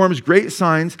 He performs great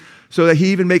signs so that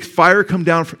he even makes fire come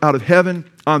down out of heaven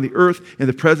on the earth in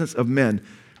the presence of men.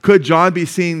 Could John be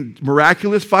seeing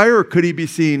miraculous fire, or could he be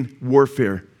seeing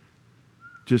warfare?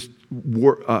 Just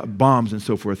bombs and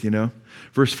so forth, you know.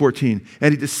 Verse 14,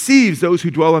 and he deceives those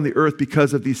who dwell on the earth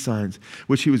because of these signs,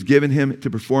 which he was given him to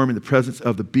perform in the presence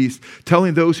of the beast,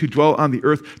 telling those who dwell on the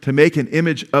earth to make an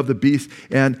image of the beast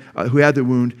and who had the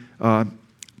wound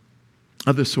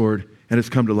of the sword and has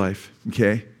come to life,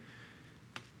 okay?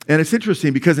 And it's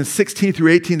interesting because in 16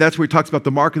 through 18, that's where he talks about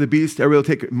the mark of the beast.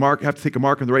 Everybody will have to take a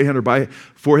mark on the right hand or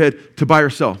forehead to buy or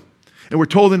sell. And we're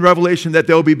told in Revelation that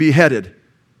they'll be beheaded.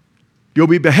 You'll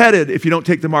be beheaded if you don't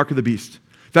take the mark of the beast.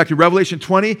 In fact, in Revelation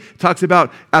 20, it talks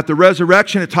about at the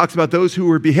resurrection, it talks about those who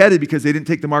were beheaded because they didn't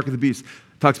take the mark of the beast.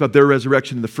 It talks about their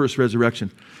resurrection in the first resurrection.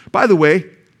 By the way,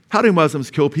 how do Muslims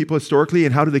kill people historically,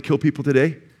 and how do they kill people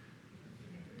today?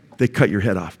 they cut your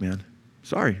head off, man.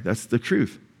 Sorry, that's the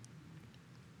truth.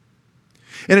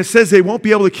 And it says they won't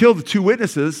be able to kill the two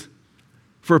witnesses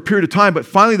for a period of time, but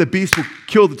finally the beast will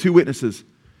kill the two witnesses.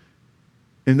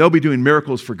 And they'll be doing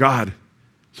miracles for God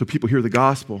so people hear the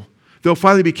gospel. They'll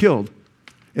finally be killed.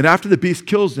 And after the beast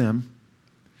kills them,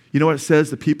 you know what it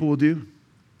says the people will do?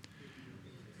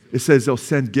 It says they'll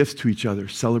send gifts to each other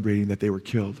celebrating that they were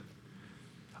killed.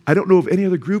 I don't know of any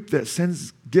other group that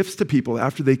sends gifts to people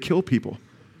after they kill people.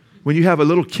 When you have a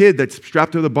little kid that's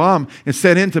strapped to the bomb and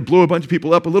sent in to blow a bunch of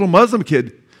people up, a little Muslim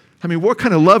kid, I mean, what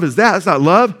kind of love is that? That's not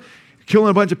love.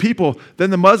 Killing a bunch of people. Then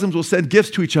the Muslims will send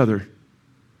gifts to each other.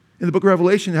 In the book of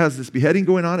Revelation, it has this beheading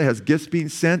going on. It has gifts being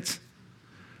sent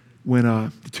when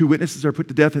the two witnesses are put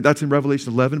to death. And that's in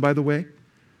Revelation 11, by the way.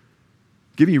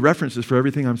 Giving you references for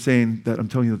everything I'm saying that I'm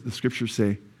telling you that the scriptures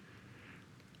say.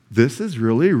 This is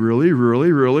really, really,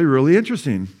 really, really, really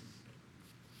interesting.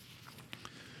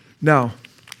 Now,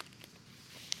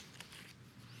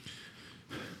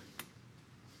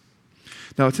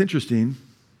 it's interesting.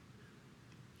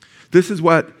 This is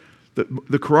what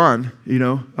the Quran,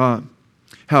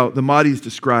 how the Mahdi is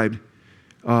described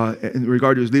in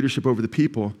regard to his leadership over the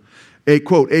people.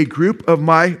 Quote, a group of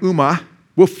my ummah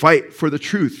will fight for the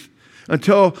truth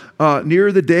until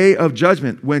near the day of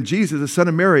judgment when Jesus, the son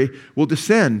of Mary, will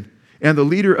descend. And the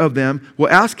leader of them will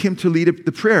ask him to lead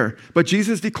the prayer. But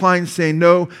Jesus declined, saying,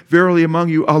 no, verily among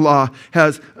you Allah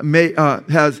has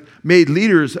made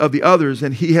leaders of the others,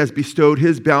 and he has bestowed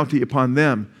his bounty upon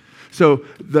them. So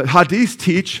the hadiths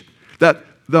teach that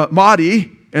the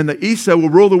Mahdi and the Isa will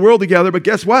rule the world together, but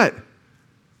guess what?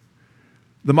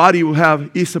 The Mahdi will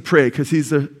have Isa pray because he's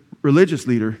the religious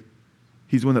leader.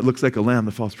 He's the one that looks like a lamb,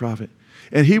 the false prophet.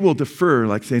 And he will defer,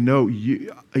 like say, no,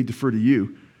 I defer to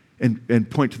you. And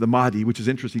point to the Mahdi, which is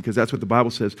interesting because that's what the Bible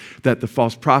says, that the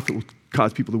false prophet will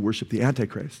cause people to worship the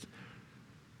Antichrist.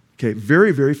 Okay,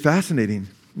 very, very fascinating.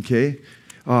 Okay,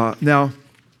 now,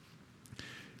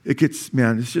 it gets,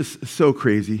 man, it's just so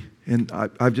crazy. And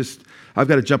I've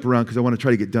got to jump around because I want to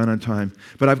try to get done on time.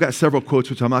 But I've got several quotes,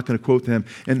 which I'm not going to quote them.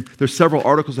 And there's several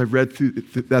articles I've read through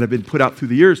that have been put out through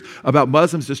the years about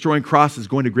Muslims destroying crosses,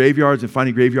 going to graveyards and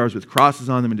finding graveyards with crosses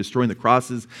on them and destroying the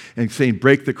crosses and saying,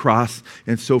 break the cross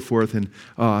and so forth. And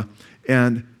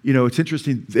it's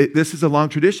interesting. This is a long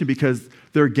tradition because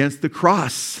they're against the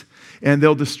cross. And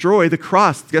they'll destroy the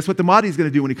cross. Guess what the Mahdi is going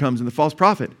to do when he comes in, the false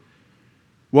prophet?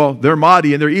 Well, they're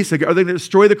Mahdi and they're Isa. Are they going to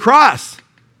destroy the cross?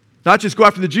 Not just go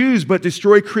after the Jews, but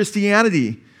destroy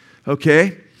Christianity,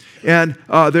 okay? And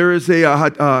there is this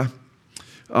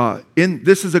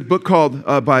is a book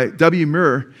called by W.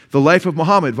 Muir, The Life of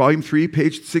Muhammad, Volume 3,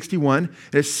 page 61.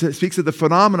 It speaks of the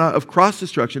phenomena of cross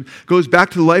destruction. Goes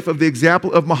back to the life of the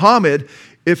example of Muhammad.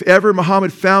 If ever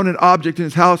Muhammad found an object in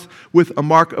his house with a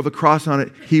mark of a cross on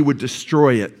it, he would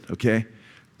destroy it, okay?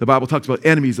 The Bible talks about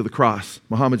enemies of the cross.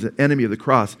 Muhammad's an enemy of the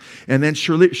cross. And then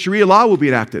Sharia law will be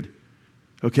enacted.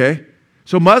 Okay?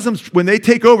 So Muslims, when they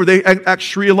take over, they act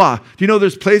Sharia law. Do you know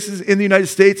there's places in the United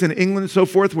States and England and so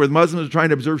forth where Muslims are trying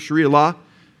to observe Sharia law?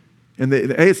 And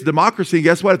hey, it's a democracy. And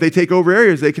guess what? If they take over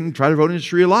areas, they can try to vote in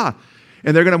Sharia law.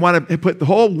 And they're going to want to put the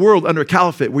whole world under a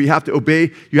caliphate where you have to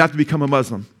obey, you have to become a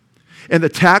Muslim. And the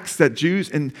tax that Jews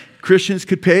and Christians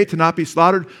could pay to not be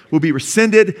slaughtered will be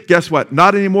rescinded. Guess what?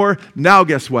 Not anymore. Now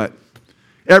guess what?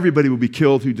 Everybody will be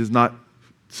killed who does not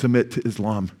submit to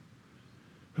Islam.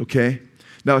 Okay?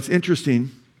 Now, it's interesting.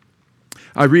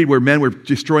 I read where men were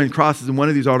destroying crosses in one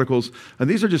of these articles, and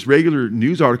these are just regular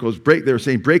news articles. They were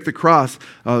saying, break the cross.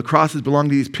 Crosses belong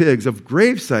to these pigs of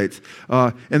grave sites.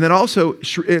 And then also,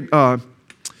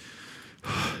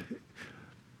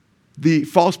 the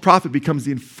false prophet becomes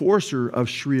the enforcer of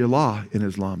Sharia law in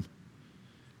Islam.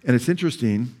 And it's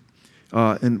interesting,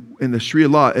 in the Sharia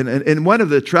law, and in one of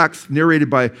the tracts narrated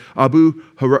by Abu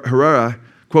Hurairah,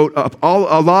 quote,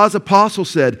 Allah's apostle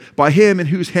said, by him in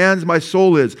whose hands my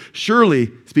soul is,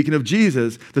 surely, speaking of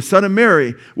Jesus, the son of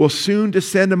Mary, will soon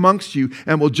descend amongst you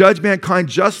and will judge mankind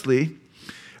justly.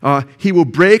 He will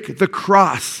break the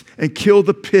cross and kill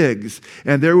the pigs,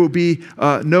 and there will be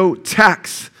no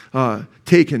tax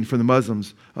taken from the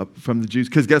Muslims, from the Jews.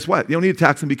 Because guess what? You don't need to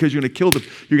tax them because you're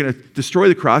going to destroy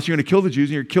the cross, you're going to kill the Jews,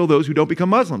 and you're going to kill those who don't become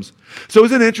Muslims. So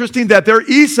isn't it interesting that their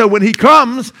Isa, when he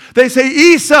comes, they say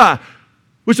Isa,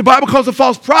 which the Bible calls a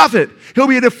false prophet. He'll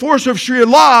be an enforcer of Sharia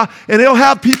law, and he'll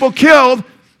have people killed.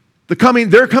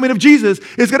 Their coming of Jesus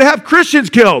is going to have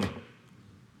Christians killed.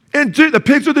 And the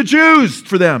pigs are the Jews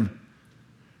for them.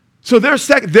 So their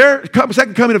second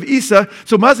coming of Isa,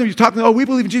 so Muslims, you're talking, oh, we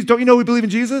believe in Jesus. Don't you know we believe in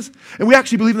Jesus? And we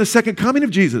actually believe in the second coming of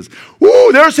Jesus.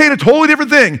 Woo, they're saying a totally different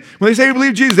thing. When they say we believe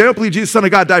in Jesus, they don't believe Jesus, Son of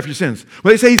God, died for your sins.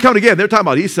 When they say he's coming again, they're talking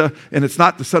about Isa, and it's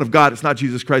not the Son of God, it's not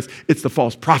Jesus Christ, it's the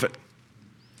false prophet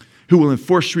who will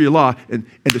enforce Sharia law and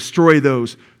destroy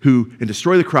those and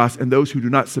destroy the cross and those who do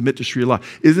not submit to Sharia law.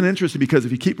 Isn't it interesting? Because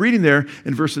if you keep reading there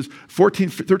in verses 13,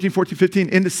 14, 15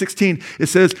 into 16, it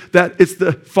says that it's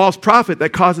the false prophet that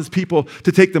causes people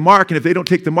to take the mark, and if they don't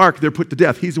take the mark, they're put to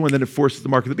death. He's the one that enforces the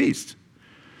mark of the beast.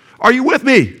 Are you with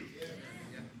me?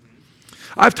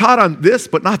 I've taught on this,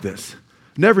 but not this.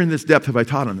 Never in this depth have I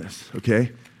taught on this,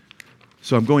 okay?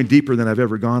 So I'm going deeper than I've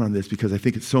ever gone on this because I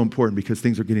think it's so important because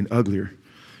things are getting uglier.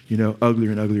 You know,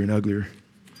 uglier and uglier and uglier.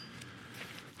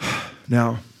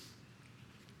 Now,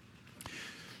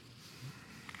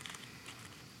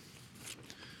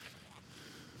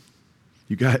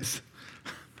 you guys,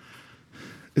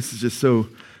 this is just so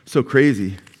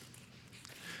crazy.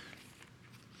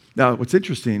 Now, what's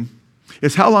interesting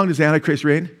is how long does the Antichrist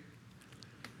reign?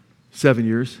 7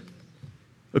 years.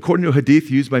 According to a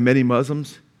hadith used by many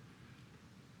Muslims,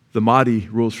 the Mahdi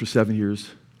rules for 7 years.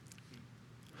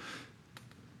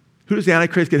 Who does the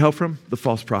Antichrist get help from? The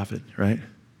false prophet, right?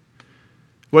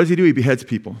 What does he do? He beheads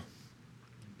people.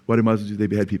 What do Muslims do? They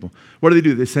behead people. What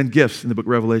do? They send gifts in the book of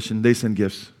Revelation. They send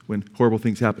gifts when horrible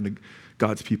things happen to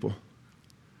God's people.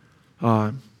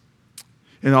 And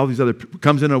all these other,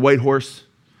 comes in a white horse.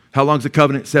 How long's the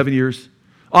covenant? 7 years.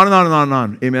 On and on and on and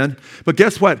on. Amen. But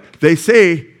guess what? They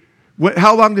say,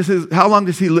 how long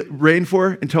does he reign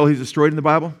for until he's destroyed in the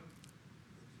Bible?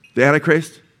 The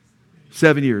Antichrist?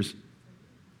 7 years.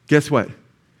 Guess what?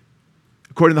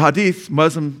 According to the Hadith,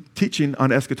 Muslim teaching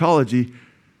on eschatology,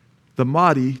 the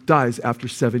Mahdi dies after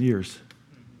 7 years.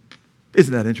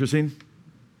 Isn't that interesting?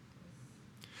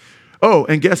 Oh,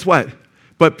 and guess what?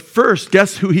 But first,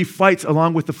 guess who he fights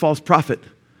along with the false prophet?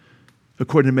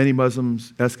 According to many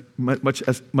Muslims,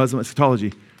 Muslim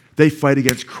eschatology, they fight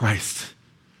against Christ,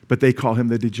 but they call him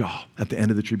the Dajjal at the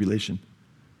end of the tribulation.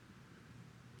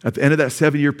 At the end of that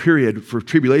 7-year period for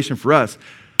tribulation for us,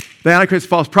 the Antichrist,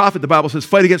 false prophet, the Bible says,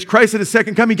 fight against Christ at his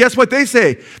second coming. Guess what they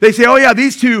say? They say, oh yeah,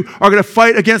 these two are going to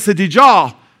fight against the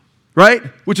Dajjal, right?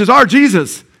 Which is our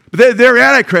Jesus. But they're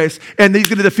Antichrist, and he's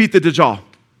going to defeat the Dajjal.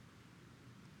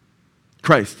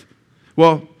 Christ.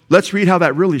 Well, let's read how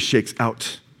that really shakes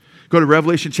out. Go to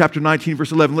Revelation chapter 19,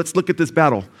 verse 11. Let's look at this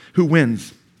battle. Who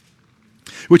wins?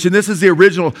 And this is the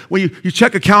original. When you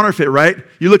check a counterfeit, right?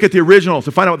 You look at the original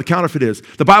to find out what the counterfeit is.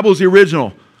 The Bible is the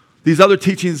original. These other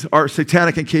teachings are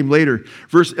satanic and came later.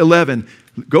 Verse 11.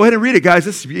 Go ahead and read it, guys.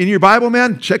 This is in your Bible,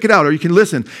 man. Check it out, or you can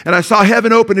listen. And I saw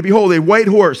heaven open, and behold, a white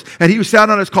horse. And he who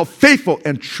sat on it is called Faithful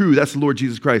and True. That's the Lord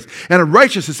Jesus Christ. And in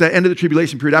righteousness, at the end of the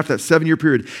tribulation period, after that 7-year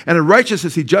period. And in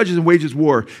righteousness, he judges and wages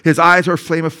war. His eyes are a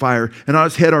flame of fire, and on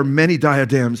his head are many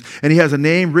diadems. And he has a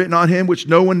name written on him which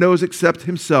no one knows except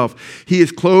himself. He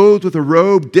is clothed with a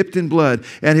robe dipped in blood,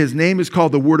 and his name is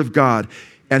called the Word of God.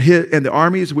 And the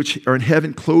armies which are in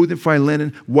heaven, clothed in fine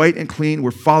linen, white and clean,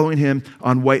 were following him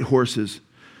on white horses.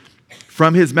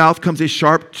 From his mouth comes a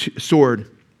sharp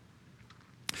sword,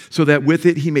 so that with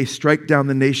it he may strike down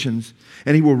the nations,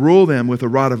 and he will rule them with a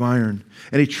rod of iron.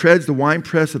 And he treads the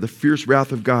winepress of the fierce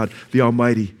wrath of God, the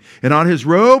Almighty. And on his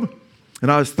robe and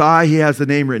on his thigh he has the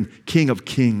name written, King of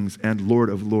Kings and Lord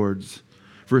of Lords.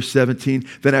 Verse 17,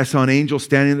 then I saw an angel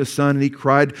standing in the sun, and he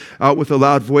cried out with a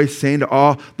loud voice, saying to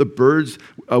all the birds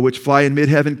which fly in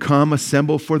mid-heaven, come,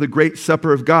 assemble for the great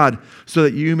supper of God, so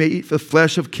that you may eat the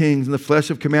flesh of kings, and the flesh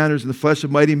of commanders, and the flesh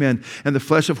of mighty men, and the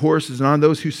flesh of horses, and on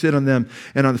those who sit on them,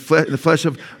 and on the flesh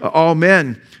of all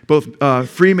men, both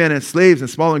free men and slaves, and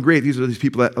small and great. These are these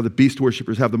people that are the beast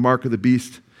worshippers, have the mark of the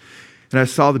beast. And I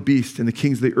saw the beast and the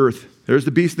kings of the earth. There's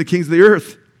the beast and the kings of the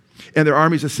earth, and their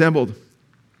armies assembled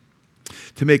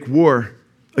to make war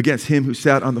against him who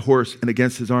sat on the horse and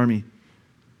against his army.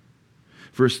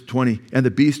 Verse 20, and the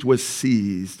beast was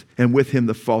seized, and with him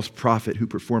the false prophet who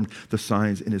performed the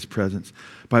signs in his presence,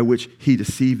 by which he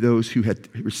deceived those who had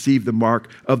received the mark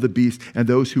of the beast and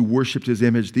those who worshipped his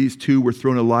image. These two were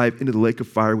thrown alive into the lake of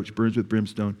fire, which burns with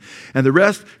brimstone. And the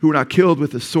rest who were not killed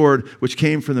with the sword which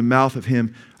came from the mouth of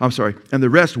him, and the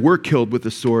rest were killed with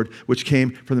the sword which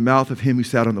came from the mouth of him who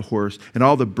sat on the horse, and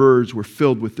all the birds were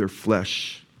filled with their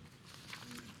flesh.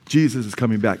 Jesus is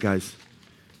coming back, guys.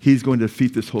 He's going to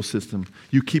defeat this whole system.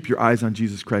 You keep your eyes on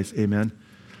Jesus Christ, amen?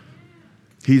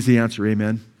 He's the answer,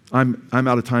 amen? I'm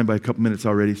out of time by a couple minutes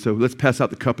already, so let's pass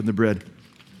out the cup and the bread.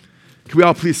 Can we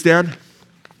all please stand?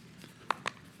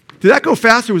 Did that go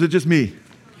fast, or was it just me?